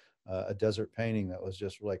strong. A desert painting that was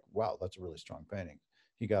just like, wow, that's a really strong painting.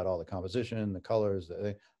 He got all the composition, the colors,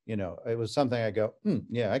 you know, it was something I go,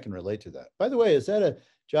 yeah, I can relate to that. By the way, is that a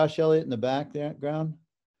Josh Elliott in the background?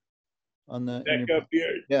 On the back up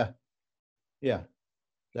here. Yeah. Yeah.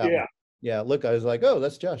 Yeah. One. Yeah. Look, I was like, oh,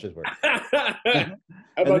 that's Josh's work. How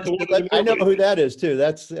about I know who that is too.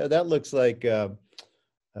 That looks like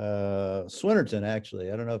Swinnerton, actually.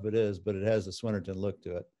 I don't know if it is, but it has a Swinnerton look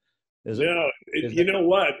to it. You know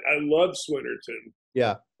what? I love Swinnerton.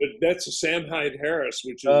 Yeah. But that's a Sam Hyde Harris,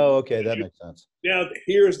 which is. Oh, okay. That makes sense. Now,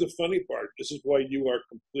 here's the funny part. This is why you are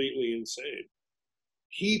completely insane.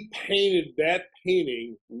 He painted that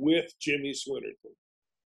painting with Jimmy Swinnerton.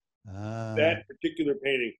 That particular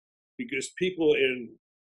painting, because people in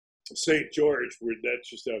St. George, that's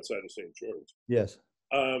just outside of St. George. Yes.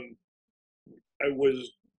 I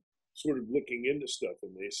was sort of looking into stuff,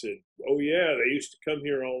 and they said, "Oh yeah, they used to come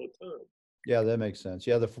here all the time." Yeah, that makes sense.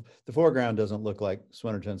 Yeah, the foreground doesn't look like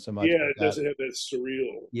Swinnerton so much. Yeah, it doesn't have that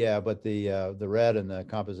surreal. Yeah, but the red and the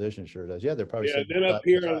composition sure does. Yeah, they're probably. Yeah, then up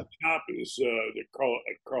here on the top is the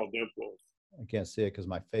Carl Dempel. I can't see it because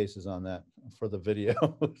my face is on that for the video.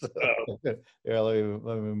 Yeah, let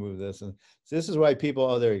me move this. And so this is why people.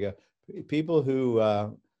 Oh, there you go. People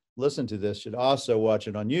who listen to this should also watch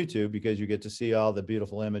it on YouTube, because you get to see all the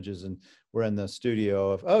beautiful images. And we're in the studio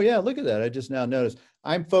of. Oh yeah, look at that! I just now noticed.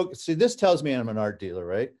 I'm focused. See, this tells me I'm an art dealer,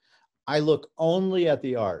 right? I look only at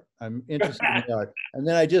the art. I'm interested in the art. And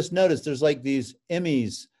then I just noticed there's like these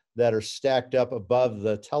Emmys that are stacked up above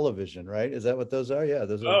the television, right? Is that what those are? Yeah,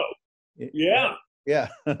 those are. Oh, yeah. Yeah.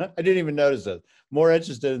 I didn't even notice that. More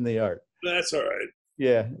interested in the art. That's all right.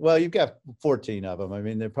 Yeah. Well, you've got 14 of them. I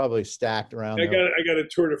mean, they're probably stacked around. I got a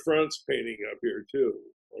Tour de France painting up here too.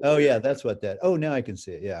 Oh yeah, that's what that. Oh, now I can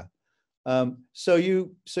see it. Yeah. So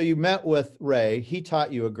you met with Ray. He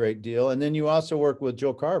taught you a great deal, and then you also worked with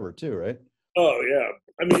Joe Carver too, right? Oh yeah.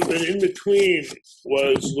 I mean, but in between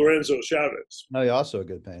was Lorenzo Chavez. Oh, he's also a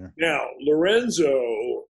good painter. Now,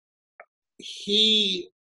 Lorenzo, he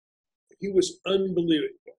was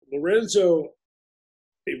unbelievable. Lorenzo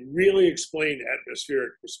it really explained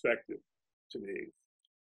atmospheric perspective to me.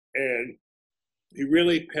 And he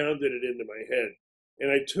really pounded it into my head.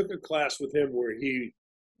 And I took a class with him where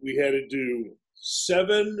we had to do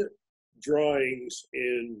 7 drawings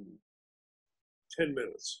in 10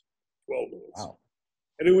 minutes, 12 minutes. Wow.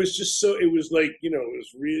 And it was just so, it was like,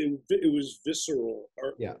 it was visceral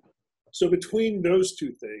art. Yeah. So between those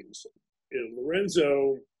two things,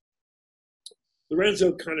 Lorenzo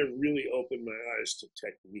kind of really opened my eyes to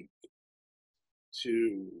technique,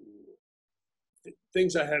 to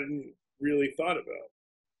things I hadn't really thought about.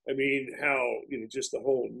 I mean, how, just the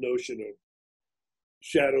whole notion of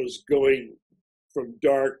shadows going from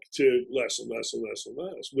dark to less and less and less and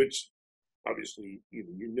less, which obviously,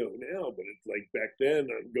 now, but it's like back then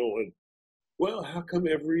I'm going, well, how come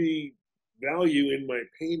every value in my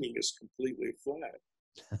painting is completely flat?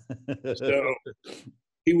 So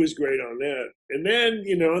he was great on that. And then,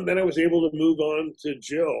 and then I was able to move on to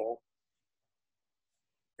Jill.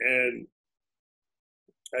 And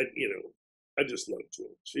I just love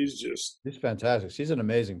Jill. She's fantastic. She's an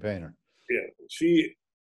amazing painter. Yeah.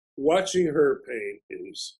 Watching her paint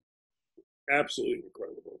is absolutely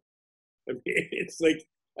incredible. I mean, it's like,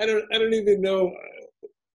 I don't even know.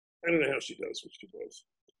 I don't know how she does what she does.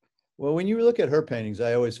 Well, when you look at her paintings,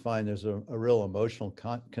 I always find there's a real emotional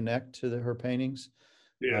connect to her paintings.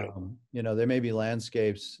 Yeah. There may be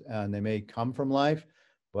landscapes and they may come from life,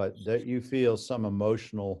 but that you feel some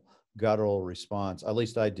emotional guttural response. At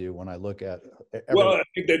least I do when I look at well, I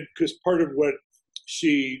think that because part of what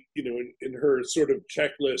she, in her sort of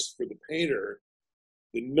checklist for the painter,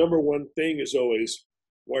 the number one thing is always,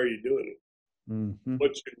 why are you doing it? Mm-hmm.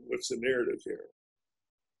 What's the narrative here?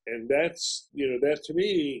 And that's, that to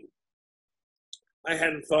me, I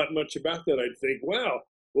hadn't thought much about that. I'd think, wow,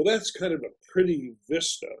 well, that's kind of a pretty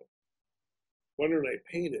vista. Why don't I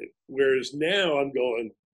paint it? Whereas now I'm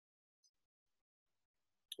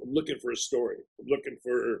looking for a story. I'm looking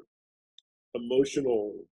for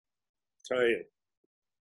emotional tie-in.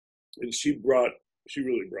 And she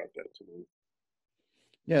really brought that to me.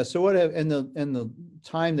 Yeah. So what have in the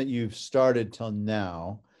time that you've started till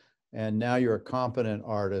now, and now you're a competent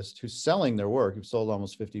artist who's selling their work, you've sold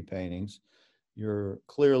almost 50 paintings. You're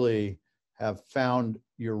clearly have found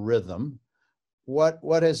your rhythm.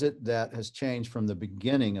 What is it that has changed from the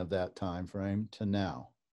beginning of that time frame to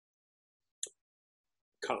now?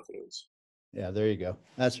 Confidence. Yeah, there you go.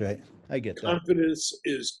 That's right. I get that. Confidence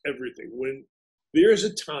is everything. When there's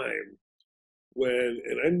a time when,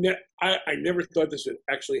 and I never thought this would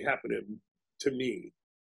actually happen to me,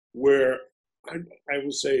 where I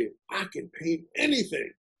will say, I can paint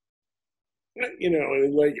anything,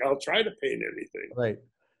 and like, I'll try to paint anything. Right.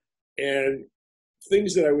 And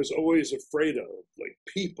things that I was always afraid of, like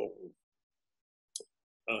people,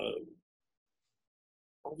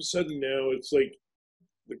 all of a sudden now it's like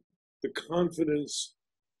the confidence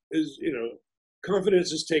is,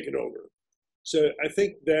 confidence is taken over. So I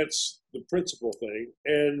think that's the principal thing,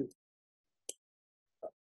 and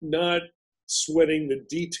not sweating the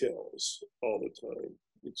details all the time.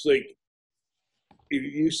 It's like you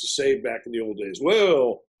used to say back in the old days,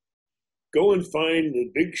 well, go and find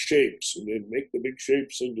the big shapes and then make the big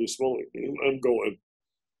shapes into smaller. I'm going,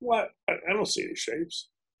 what? I don't see any shapes.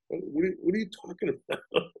 What are you talking about?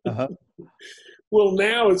 Uh-huh. Well,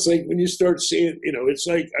 now it's like when you start seeing, it's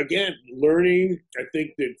like, again, learning. I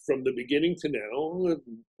think that from the beginning to now,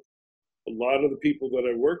 a lot of the people that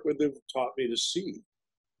I work with have taught me to see.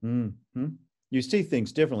 Mm-hmm. You see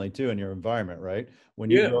things differently too in your environment, right? When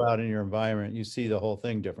you go out in your environment, you see the whole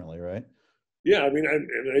thing differently, right? Yeah, I mean,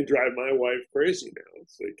 I drive my wife crazy now.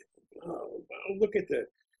 It's like, oh, wow, look at that.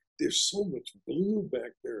 There's so much blue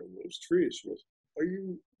back there in those trees. She goes, are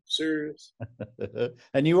you serious?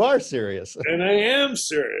 And you are serious. And I am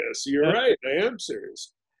serious. You're right. I am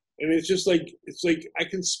serious. And it's just like, I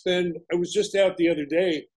was just out the other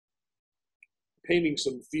day painting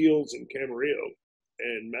some fields in Camarillo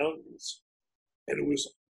and mountains. And it was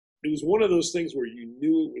one of those things where you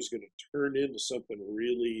knew it was going to turn into something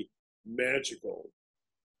really magical.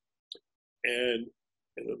 And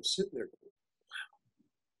I'm sitting there going, wow,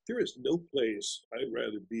 there is no place I'd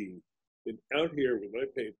rather be than out here with my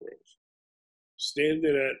paintbrush,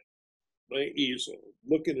 standing at my easel,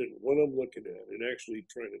 looking at what I'm looking at and actually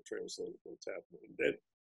trying to translate what's happening.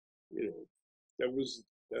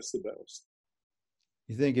 That's the best.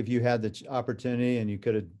 You think if you had the opportunity and you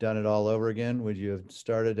could have done it all over again, would you have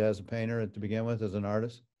started as a painter to begin with, as an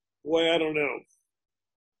artist? Boy, I don't know.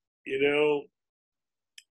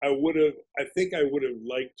 I think I would have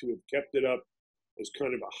liked to have kept it up as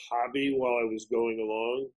kind of a hobby while I was going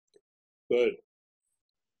along. But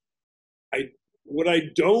what I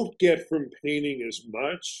don't get from painting as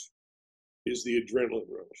much is the adrenaline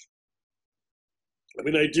rush. I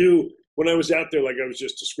mean, I do, when I was out there, like I was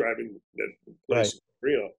just describing that place in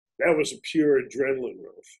Rio, that was a pure adrenaline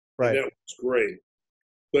rush. Right. And that was great.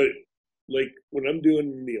 But like when I'm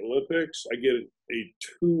doing the Olympics, I get a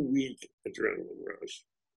 2-week adrenaline rush.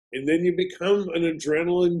 And then you become an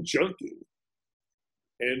adrenaline junkie.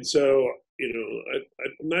 And so,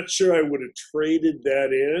 I'm not sure I would have traded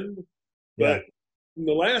that in, but in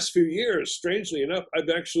the last few years, strangely enough, I've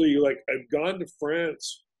gone to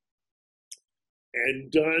France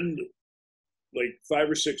and done like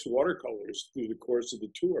 5 or 6 watercolors through the course of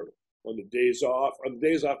the tour. On the days off,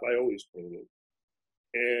 I always painted.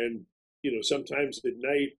 And, sometimes at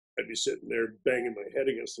night, I'd be sitting there banging my head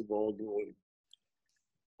against the wall going,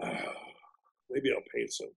 maybe I'll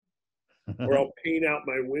paint some. Or I'll paint out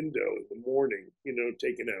my window in the morning,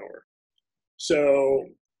 take an hour. So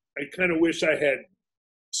I kind of wish I had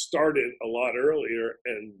started a lot earlier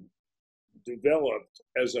and developed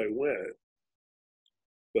as I went.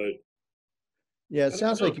 But yeah, it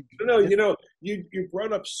sounds like you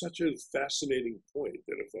brought up such a fascinating point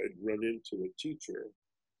that if I'd run into a teacher,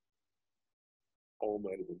 all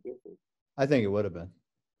might have been different. I think it would have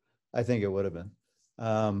been.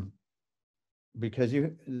 Because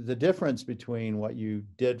the difference between what you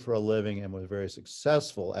did for a living and was very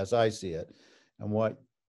successful, as I see it, and what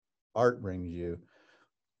art brings you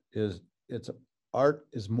art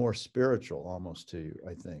is more spiritual almost to you.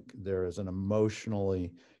 I think there is an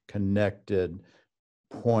emotionally connected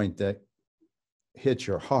point that hits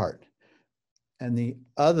your heart. And the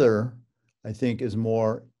other, I think, is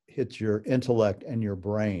more hits your intellect and your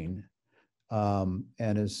brain, and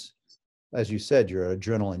is, as you said, you're an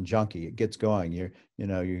adrenaline junkie. It gets going. You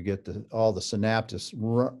get all the synapses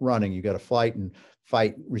running. You got a fight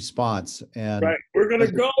response. And right, we're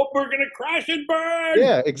gonna crash and burn.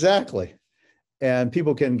 Yeah, exactly. And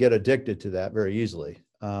people can get addicted to that very easily.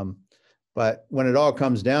 But when it all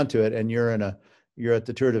comes down to it, and you're at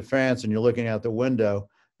the Tour de France and you're looking out the window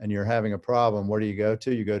and you're having a problem, where do you go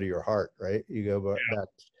to? You go to your heart, right? You go back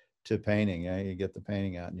to painting. You get the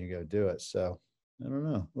painting out and you go do it. So I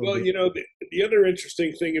don't know. Well, the other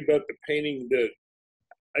interesting thing about the painting that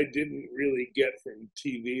I didn't really get from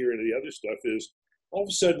TV or any of the other stuff is all of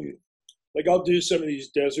a sudden, like I'll do some of these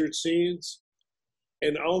desert scenes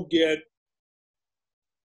and I'll get,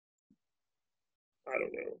 I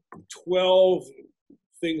don't know, 12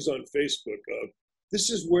 things on Facebook of, this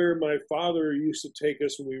is where my father used to take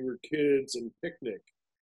us when we were kids and picnic,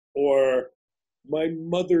 or my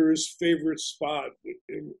mother's favorite spot.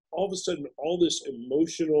 And all of a sudden, all this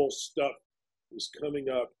emotional stuff is coming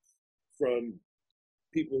up from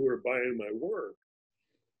people who are buying my work.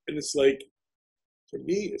 And it's like, for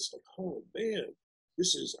me, it's like, oh man,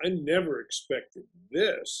 I never expected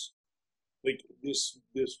this. Like this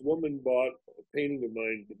woman bought a painting of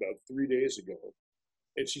mine about 3 days ago.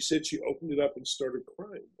 And she said she opened it up and started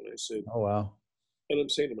crying. And I said, oh, wow. And I'm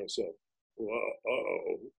saying to myself, well,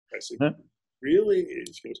 I said, really?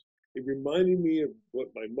 And she goes, it reminded me of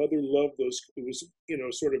what my mother loved. It was,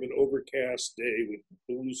 sort of an overcast day with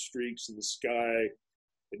blue streaks in the sky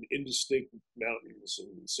and indistinct mountains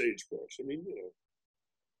and sagebrush. I mean,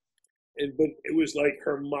 but it was like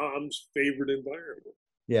her mom's favorite environment.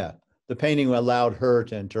 Yeah. The painting allowed her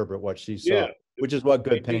to interpret what she saw, which is what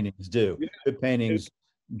good paintings do. Yeah. Good paintings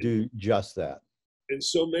do just that. And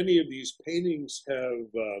so many of these paintings have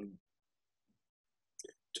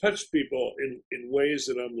touched people in ways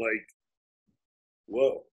that I'm like,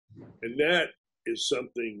 whoa. And that is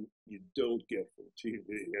something you don't get from TV.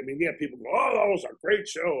 I mean, yeah, people go, oh, that was a great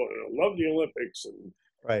show. I love the Olympics. And,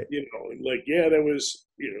 right. And like, yeah, that was,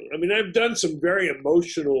 I mean, I've done some very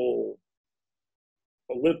emotional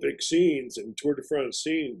Olympic scenes and Tour de France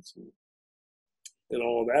scenes and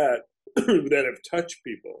all that that have touched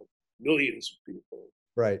people, millions of people.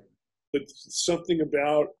 Right. But something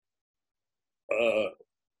about a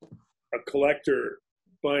collector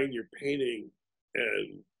buying your painting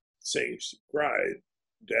and saying she cried,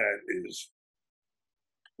 that is,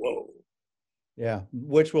 whoa. Yeah,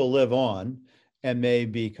 which will live on and may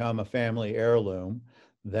become a family heirloom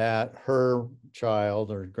that her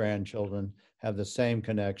child or grandchildren have the same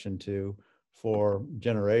connection to for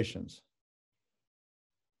generations.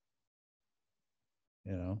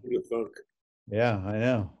 Yeah, I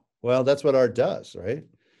know. Well, that's what art does, right?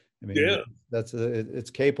 I mean,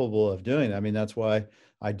 it's capable of doing that. I mean, that's why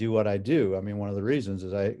I do what I do. I mean, one of the reasons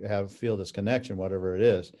is I feel this connection, whatever it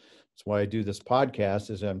is. That's why I do this podcast.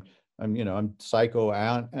 Is I'm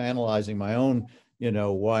psychoanalyzing my own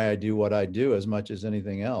why I do what I do as much as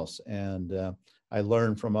anything else. And I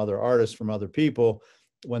learn from other artists, from other people.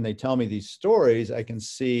 When they tell me these stories, I can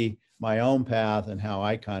see my own path and how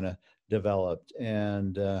I kind of developed.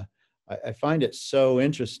 And I find it so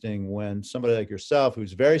interesting when somebody like yourself,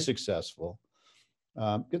 who's very successful,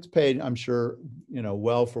 gets paid, I'm sure,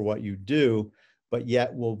 well for what you do, but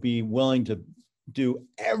yet will be willing to do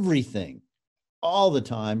everything all the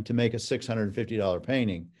time to make a $650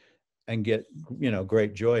 painting and get,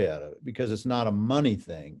 great joy out of it, because it's not a money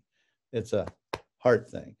thing. It's a heart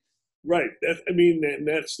thing. Right. And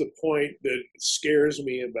that's the point that scares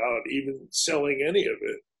me about even selling any of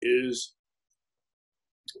it is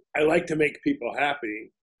I like to make people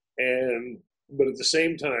happy, but at the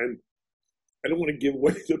same time, I don't want to give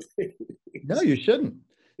away the painting. No, you shouldn't.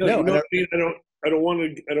 No, you know what I mean? I don't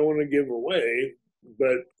want to give away,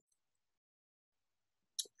 but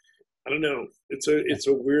I don't know. It's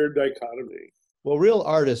a weird dichotomy. Well, real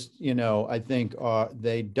artists, I think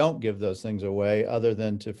they don't give those things away other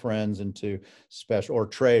than to friends and to special or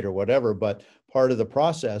trade or whatever. But part of the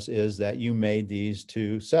process is that you made these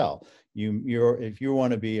to sell. If you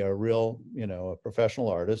want to be a real, a professional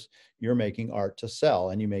artist, you're making art to sell,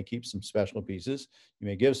 and you may keep some special pieces. You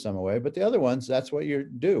may give some away, but the other ones, that's what you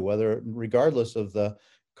do, regardless of the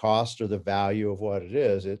cost or the value of what it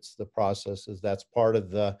is. It's the process. That's part of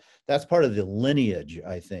the lineage,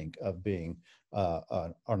 I think, of being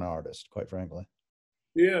an artist, quite frankly.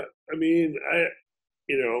 Yeah, I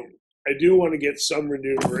do want to get some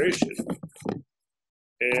remuneration,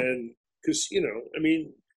 and because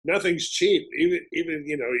nothing's cheap. Even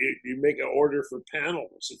you make an order for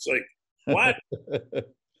panels, it's like what?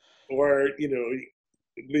 Or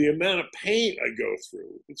the amount of paint I go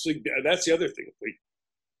through. It's like that's the other thing. Like,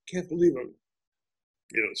 can't believe I'm.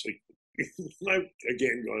 It's like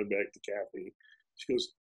again going back to Kathy. She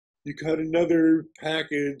goes, "You got another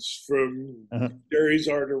package from Jerry's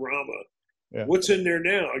Artorama. Yeah. What's in there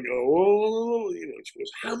now?" I go, "Oh, She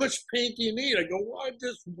goes, "How much paint do you need?" I go, "Well, I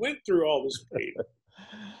just went through all this paint."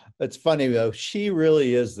 It's funny though. She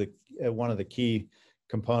really is one of the key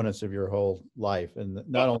components of your whole life, and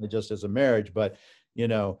not only just as a marriage, but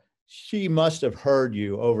she must have heard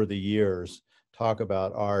you over the years talk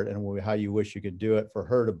about art and how you wish you could do it, for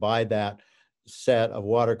her to buy that set of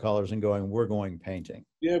watercolors and going, "We're going painting."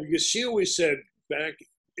 Yeah, because she always said back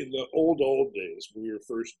in the old days when we were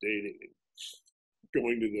first dating and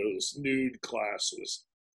going to those nude classes,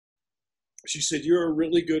 she said, "You're a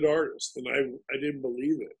really good artist," and I didn't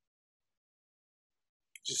believe it.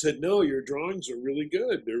 She said, "No, your drawings are really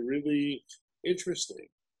good. They're really interesting,"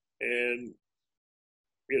 and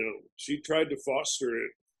she tried to foster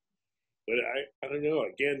it, but I don't know.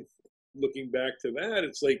 Again, looking back to that,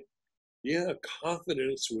 it's like, yeah,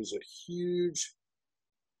 confidence was a huge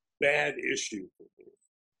bad issue for me.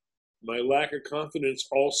 My lack of confidence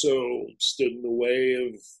also stood in the way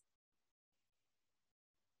of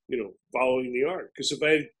following the art, because if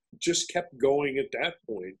I just kept going at that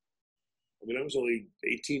point, I was only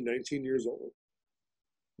 18, 19 years old.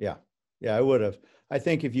 Yeah, I would have. I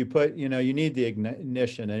think if you put, you need the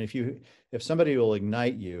ignition, and if somebody will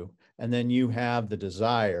ignite you, and then you have the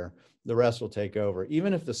desire, the rest will take over.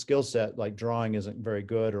 Even if the skill set, like drawing, isn't very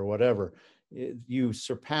good or whatever, you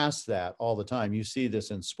surpass that all the time. You see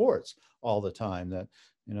this in sports all the time, that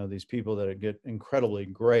these people that get incredibly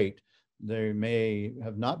great, they may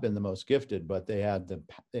have not been the most gifted, but they had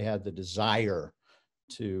the desire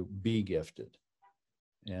to be gifted.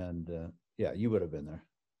 And yeah, you would have been there.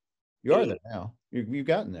 You are there now. You've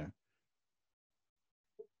gotten there.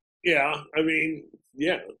 Yeah,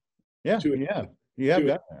 yeah. Yeah, you have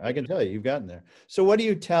gotten there. I can tell you, you've gotten there. So what do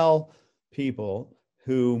you tell people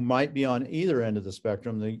who might be on either end of the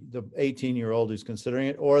spectrum, the 18-year-old who's considering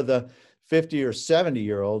it, or the 50 or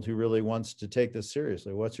 70-year-old who really wants to take this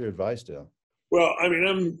seriously? What's your advice to them? Well,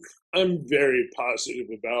 I'm very positive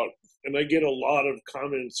about, and I get a lot of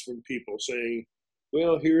comments from people saying,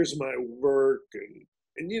 "Well, here's my work," and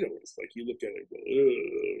it's like you look at it and go,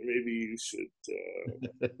 maybe you should.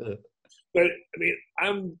 But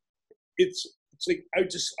it's like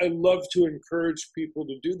I love to encourage people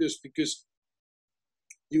to do this, because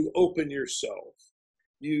you open yourself,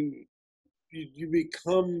 you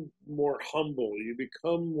become more humble, you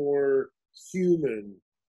become more human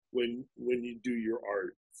when you do your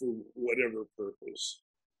art for whatever purpose.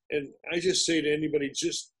 And I just say to anybody,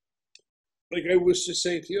 just like I was just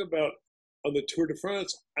saying to you about on the Tour de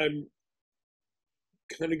France, I'm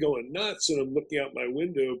kind of going nuts and I'm looking out my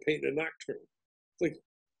window painting a nocturne. It's like,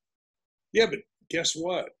 yeah, but guess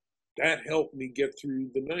what? That helped me get through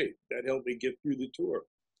the night. That helped me get through the tour.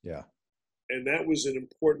 Yeah. And that was an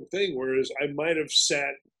important thing. Whereas I might have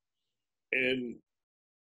sat and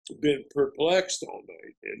been perplexed all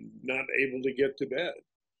night and not able to get to bed.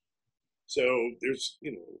 So there's,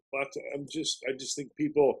 lots of, I just think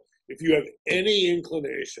people, if you have any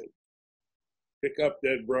inclination, pick up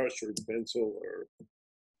that brush or pencil or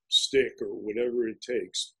stick or whatever it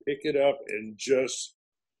takes, pick it up and just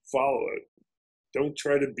follow it. Don't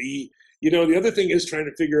try to be, the other thing is trying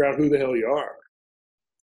to figure out who the hell you are.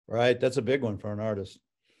 Right. That's a big one for an artist.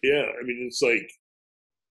 Yeah. I mean, it's like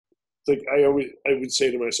I would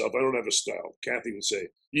say to myself, I don't have a style. Kathy would say,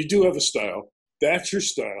 you do have a style. That's your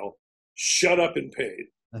style. Shut up and paint.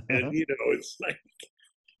 And, it's like,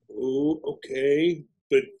 oh, okay.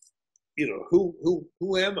 But,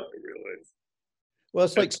 who am I really? Well,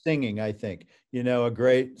 it's like singing, I think. A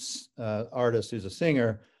great artist who's a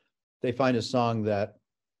singer, they find a song that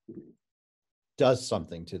does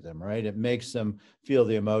something to them, right? It makes them feel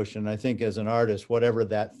the emotion. I think as an artist, whatever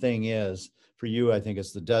that thing is, for you, I think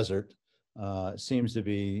it's the desert. It seems to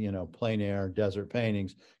be, plein air, desert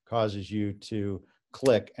paintings causes you to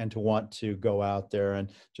click and to want to go out there. And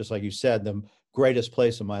just like you said, the greatest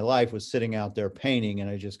place of my life was sitting out there painting, and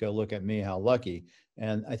I just go, look at me, how lucky.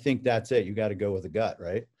 And I think that's it. You got to go with the gut,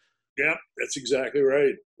 right? Yeah, that's exactly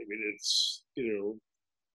right. I mean, it's,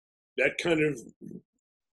 that kind of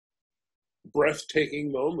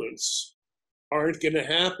breathtaking moments aren't going to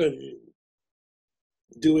happen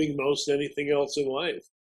doing most anything else in life.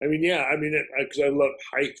 I mean, yeah, because I love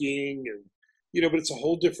hiking and, but it's a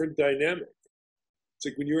whole different dynamic. It's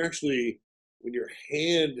like when your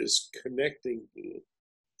hand is connecting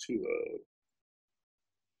to a,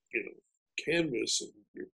 canvas, and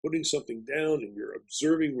you're putting something down and you're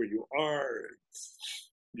observing where you are, and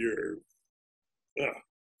you're, I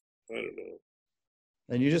don't know.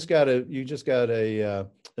 And you just got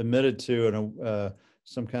admitted to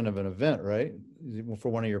some kind of an event, right? For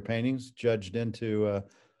one of your paintings, judged into.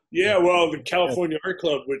 Yeah, well, the California Art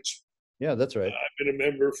Club, which yeah, that's right. I've been a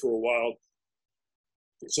member for a while.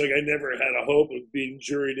 It's like I never had a hope of being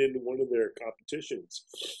juried into one of their competitions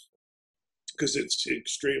because it's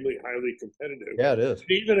extremely highly competitive. Yeah, it is.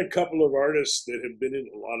 Even a couple of artists that have been in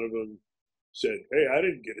a lot of them said, "Hey, I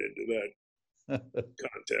didn't get into that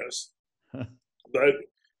contest." But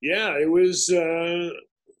yeah, it was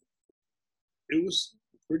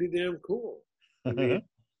pretty damn cool. I mean,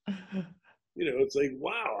 it's like,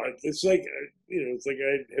 wow, it's like, it's like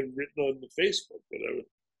I had written on the Facebook that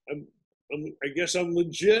I guess I'm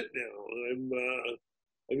legit now.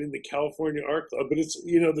 I'm in the California Art Club, but it's,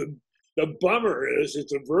 the bummer is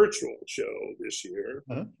it's a virtual show this year.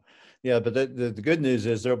 Yeah, but the good news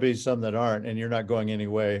is there'll be some that aren't, and you're not going any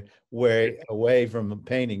way away from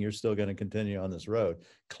painting. You're still going to continue on this road,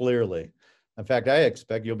 clearly. In fact, I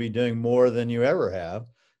expect you'll be doing more than you ever have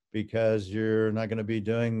because you're not going to be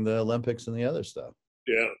doing the Olympics and the other stuff.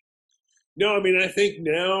 Yeah. No, I mean, I think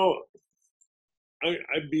now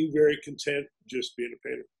I'd be very content just being a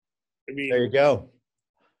painter. I mean, there you go.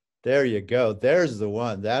 There you go. There's the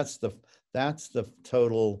one. That's the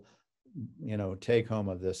total, take home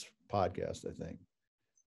of this podcast, I think,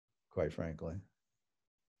 quite frankly.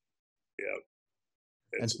 Yeah.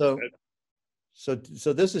 And so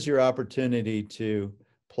this is your opportunity to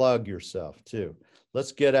plug yourself too.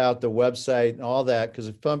 Let's get out the website and all that, because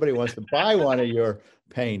if somebody wants to buy one of your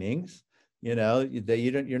paintings, you're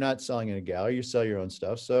not selling in a gallery, you sell your own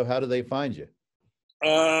stuff. So how do they find you?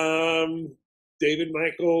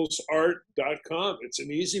 DavidMichaelsArt.com. It's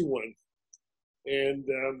an easy one. And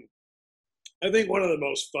I think one of the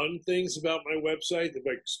most fun things about my website, if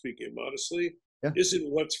I speak immodestly, isn't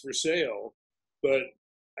what's for sale, but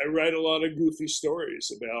I write a lot of goofy stories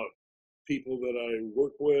about people that I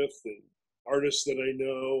work with and artists that I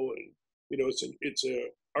know. And, it's a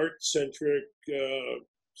art-centric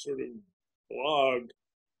sort of blog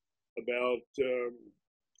about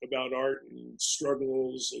art and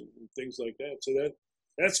struggles and things like that. So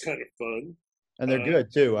that's kind of fun. And they're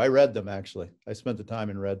good too. I read them, actually. I spent the time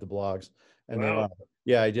and read the blogs, and wow.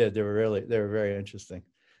 Yeah, I did. They were very interesting.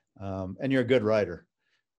 And you're a good writer.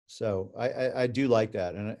 So I do like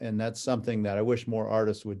that. And that's something that I wish more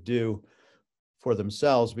artists would do for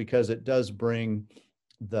themselves, because it does bring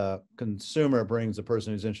the consumer, brings the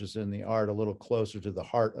person who's interested in the art a little closer to the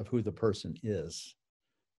heart of who the person is,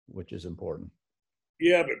 which is important.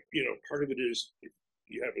 Yeah, but part of it is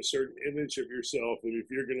you have a certain image of yourself, and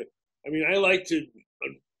if you're gonna, I like to,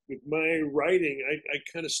 with my writing, I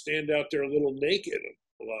kind of stand out there a little naked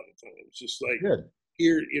a lot of times, just like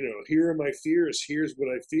here are my fears, here's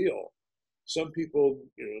what I feel. Some people,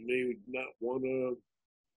 may not want to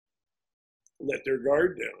let their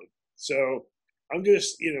guard down, so I'm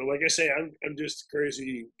just, like I say, I'm just a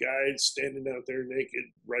crazy guy standing out there naked,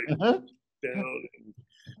 writing Uh-huh. down,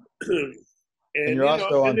 And and you're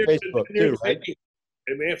also and on they're, Facebook and they're too, right? thinking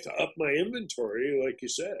they may have to up my inventory, like you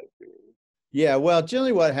said. Yeah, well,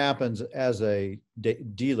 generally what happens as a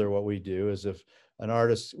dealer, what we do is if an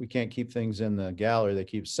artist, we can't keep things in the gallery, they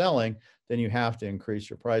keep selling, then you have to increase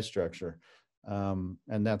your price structure. And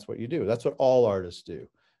that's what you do. That's what all artists do,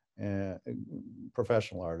 uh,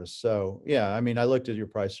 professional artists. So yeah, I mean, I looked at your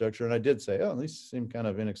price structure and I did say, oh, these seem kind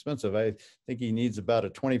of inexpensive. I think he needs about a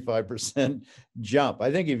 25% jump.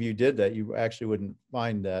 I think if you did that, you actually wouldn't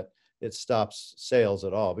find that it stops sales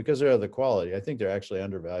at all because they're of the quality. I think they're actually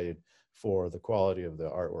undervalued for the quality of the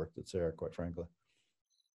artwork that's there, quite frankly.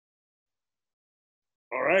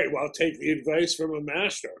 All right, well, I'll take the advice from a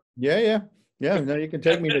master. Yeah, yeah. Yeah, no, you can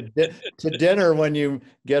take me to dinner when you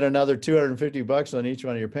get another $250 on each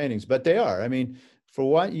one of your paintings. But they are, I mean, for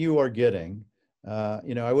what you are getting,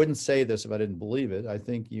 I wouldn't say this if I didn't believe it. I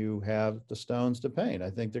think you have the stones to paint.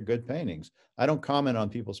 I think they're good paintings. I don't comment on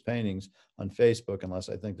people's paintings on Facebook unless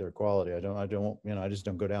I think they're quality. I just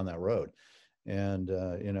don't go down that road. And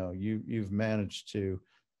you've managed to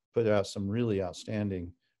put out some really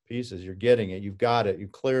outstanding pieces. You're getting it. You've got it. You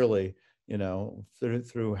clearly,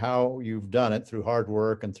 through how you've done it, through hard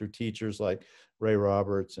work and through teachers like Ray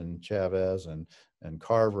Roberts and Chavez and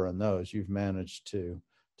Carver and those, you've managed to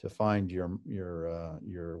find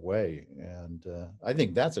your way. And I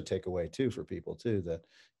think that's a takeaway too for people too, that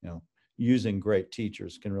using great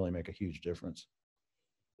teachers can really make a huge difference.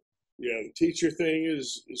 Yeah, the teacher thing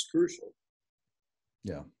is crucial.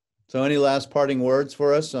 Yeah. So any last parting words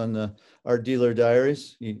for us on our dealer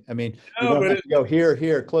diaries? You don't have to go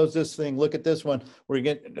here, close this thing, look at this one. We're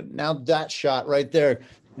getting now that shot right there.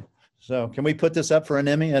 So can we put this up for an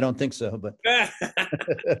Emmy? I don't think so, but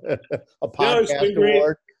a podcast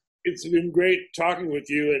award. It's been great talking with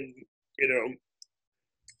you. And,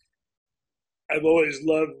 I've always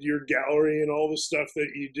loved your gallery and all the stuff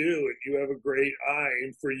that you do. And you have a great eye.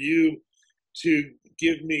 And for you to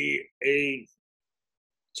give me a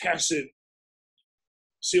tacit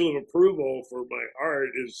seal of approval for my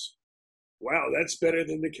art is, wow, that's better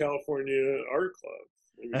than the California Art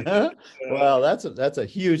Club. I mean, well, that's a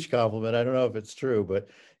huge compliment. I don't know if it's true, but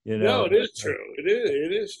no, it is true.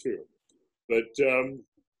 It is true. But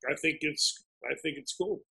I think it's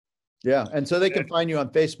cool. Yeah, and so they can find you on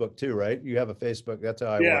Facebook too, right? You have a Facebook. That's how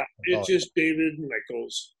I work. Yeah, it's just David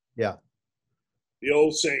Michaels. Yeah. The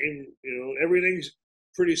old saying, everything's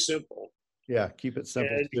pretty simple. Yeah, keep it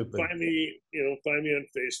simple. And you find me on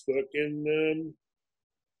Facebook and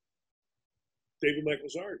David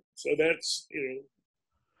Michaels Art. So that's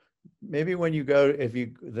maybe when you go,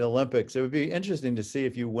 the Olympics, it would be interesting to see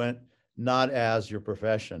if you went not as your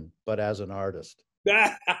profession, but as an artist.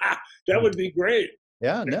 That would be great.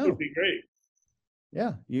 Yeah, that would be great.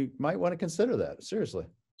 Yeah, you might want to consider that seriously.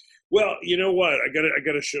 Well, you know what? I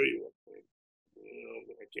gotta show you one thing.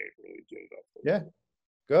 I can't really get it up. Yeah,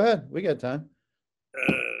 go ahead. We got time.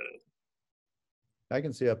 I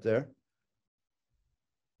can see up there.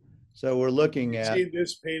 So we're looking at. See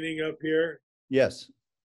this painting up here? Yes.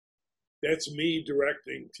 That's me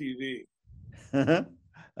directing TV.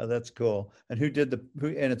 Oh, that's cool. And who did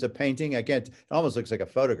and it's a painting? It almost looks like a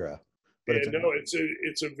photograph. But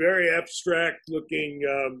it's a very abstract looking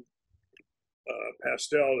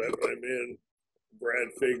pastel that I'm in. Brad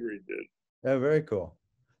Figry did. Oh, very cool.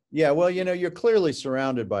 Yeah, well, you're clearly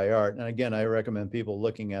surrounded by art. And again, I recommend people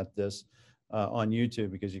looking at this on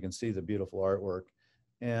YouTube because you can see the beautiful artwork.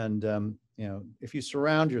 And, if you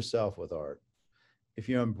surround yourself with art, if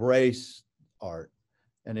you embrace art,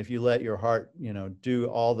 and if you let your heart, do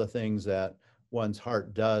all the things that one's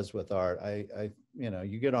heart does with art,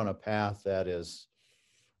 you get on a path that is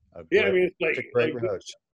it's like a great road.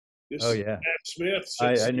 Oh yeah, Matt Smith.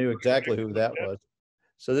 I knew exactly who that was.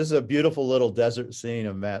 So this is a beautiful little desert scene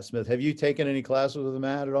of Matt Smith. Have you taken any classes with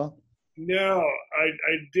Matt at all? No,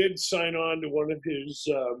 I did sign on to one of his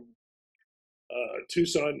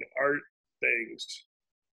Tucson art things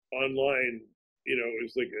online. It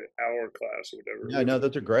was like an hour class or whatever. Yeah, no,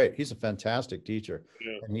 those are great. He's a fantastic teacher,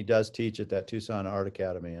 yeah. And he does teach at that Tucson Art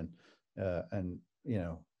Academy, and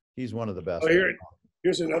he's one of the best. Oh,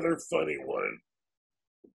 here's another funny one.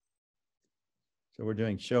 So we're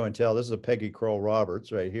doing show and tell. This is a Peggy Kroll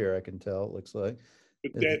Roberts right here. I can tell. It looks like.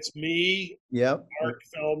 But that's me. Yep. Mark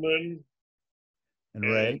Feldman. And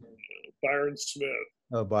Ray. Byron Smith.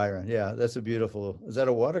 Oh, Byron. Yeah, that's a beautiful. Is that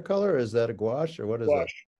a watercolor or is that a gouache or what is that?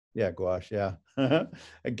 Yeah, gouache. Yeah.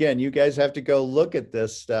 Again, you guys have to go look at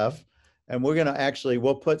this stuff, and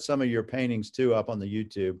we'll put some of your paintings too up on the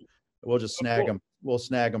YouTube. We'll just snag them we'll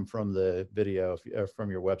snag them from the video from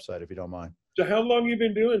your website if you don't mind. So how long you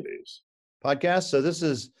been doing these Podcasts.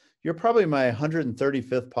 So you're probably my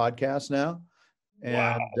 135th podcast now.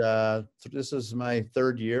 Wow. And this is my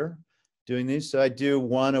third year doing these. So I do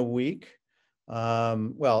one a week.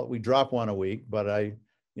 Well, we drop one a week, but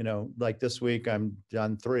like this week I'm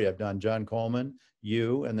done 3. I've done John Coleman,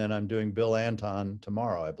 you, and then I'm doing Bill Anton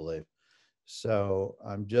tomorrow, I believe. So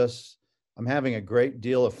I'm having a great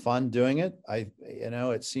deal of fun doing it.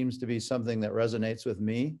 It seems to be something that resonates with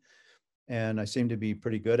me, and I seem to be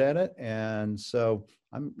pretty good at it. And so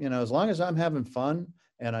as long as I'm having fun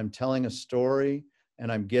and I'm telling a story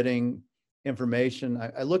and I'm getting information,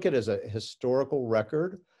 I look at it as a historical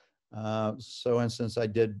record. So instance, I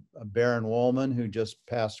did Baron Wolman, who just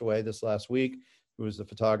passed away this last week, who was the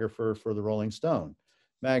photographer for the Rolling Stone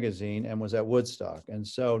magazine and was at Woodstock. And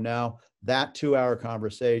so now that 2-hour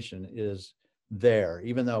conversation is there.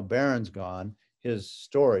 Even though Baron's gone, his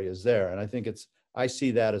story is there. And I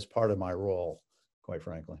see that as part of my role, quite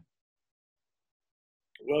frankly.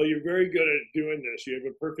 Well, you're very good at doing this. You have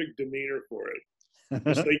a perfect demeanor for it.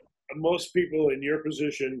 It's like most people in your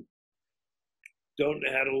position don't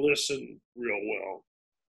know how to listen real well.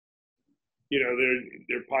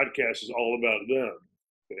 Their podcast is all about them.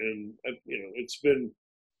 And, it's been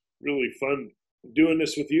really fun doing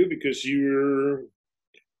this with you because you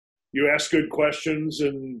ask good questions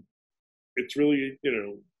and it's really,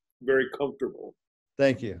 very comfortable.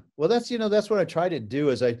 Thank you. Well, that's what I try to do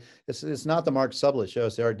it's not the Mark Sublett show,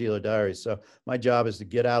 it's the Art Dealer Diaries. So my job is to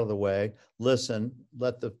get out of the way, listen,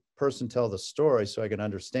 let the person tell the story so I can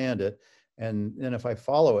understand it. And then if I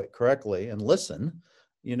follow it correctly and listen,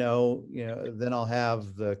 then I'll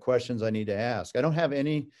have the questions I need to ask. I don't have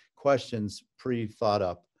any questions pre-thought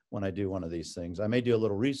up when I do one of these things. I may do a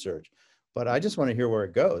little research, but I just want to hear where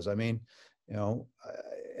it goes. I mean,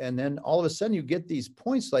 and then all of a sudden you get these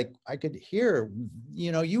points, like I could hear,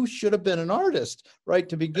 you should have been an artist right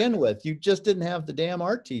to begin with. You just didn't have the damn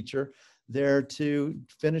art teacher there to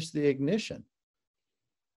finish the ignition.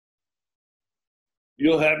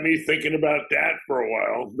 You'll have me thinking about that for a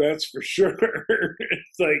while. That's for sure.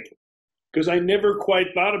 It's like, because I never quite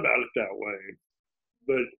thought about it that way,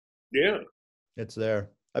 but yeah. It's there.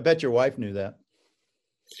 I bet your wife knew that.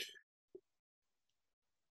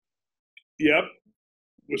 Yep.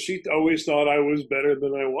 Well, she always thought I was better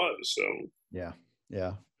than I was. So yeah.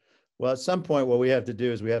 Well, at some point, what we have to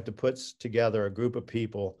do is we have to put together a group of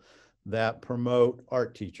people that promote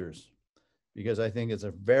art teachers, because I think it's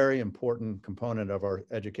a very important component of our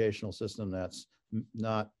educational system that's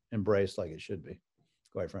not embraced like it should be,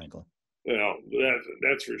 quite frankly. Well,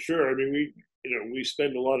 that's for sure. I mean, we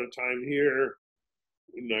spend a lot of time here.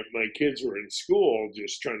 My kids were in school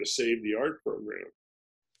just trying to save the art program.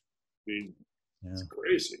 I mean, It's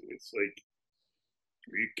crazy. It's like,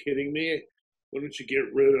 are you kidding me? Why don't you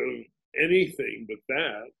get rid of anything but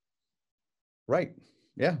that? Right.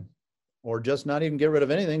 Yeah. Or just not even get rid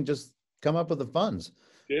of anything, just come up with the funds.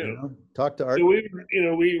 Yeah. Talk to art. So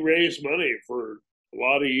we raised money for a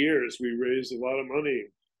lot of years. We raised a lot of money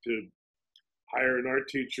to hire an art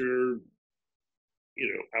teacher,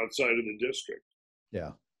 outside of the district.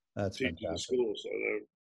 Yeah. That's fantastic. The school, so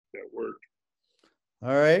that worked.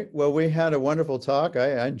 All right. Well, we had a wonderful talk.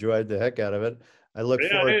 I enjoyed the heck out of it. I look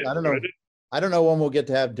forward. I don't know when we'll get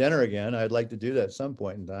to have dinner again. I'd like to do that at some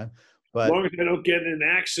point in time. But as long as I don't get in an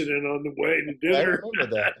accident on the way to dinner. I remember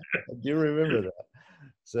that. I do remember that.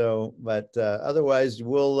 So, but otherwise,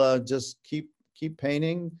 we'll just keep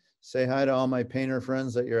painting. Say hi to all my painter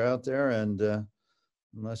friends that you're out there. And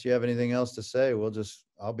unless you have anything else to say,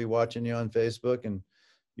 I'll be watching you on Facebook, and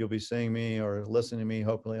you'll be seeing me or listening to me,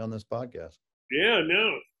 hopefully, on this podcast. Yeah,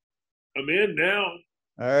 no, I'm in now.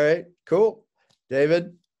 All right, cool.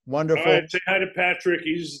 David, wonderful. All right, say hi to Patrick.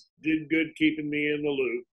 He's did good keeping me in the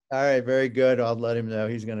loop. All right, very good. I'll let him know.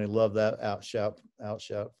 He's going to love that outshout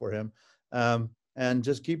for him. And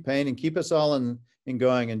just keep painting, keep us all in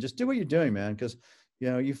going, and just do what you're doing, man. Because,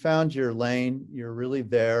 you found your lane, you're really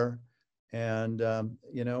there. And,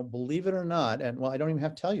 believe it or not, and well, I don't even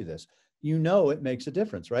have to tell you this, it makes a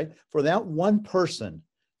difference, right? For that one person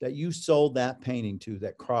that you sold that painting to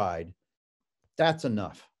that cried, that's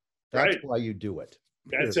enough. That's right. Why you do it.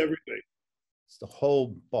 That's everything. It's the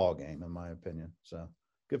whole ball game, in my opinion. So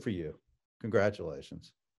good for you.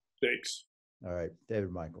 Congratulations. Thanks. All right, David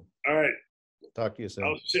Michael. All right. Talk to you soon.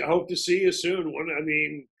 I hope to see you soon. When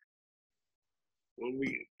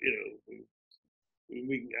we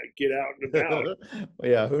get out and about.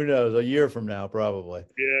 Yeah, who knows? A year from now, probably.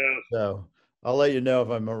 Yeah. So I'll let you know if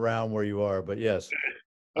I'm around where you are. But yes,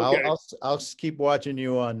 okay. I'll keep watching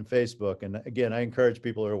you on Facebook. And again, I encourage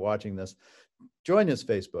people who are watching this, join this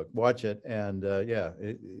Facebook, watch it, and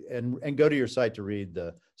and go to your site to read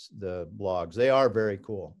the blogs. They are very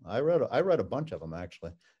cool. I read a bunch of them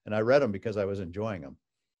actually, and I read them because I was enjoying them.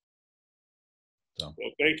 So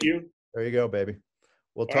well, thank you. there you go, baby.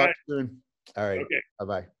 We'll talk soon. All right. Okay.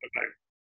 Bye-bye. Bye-bye.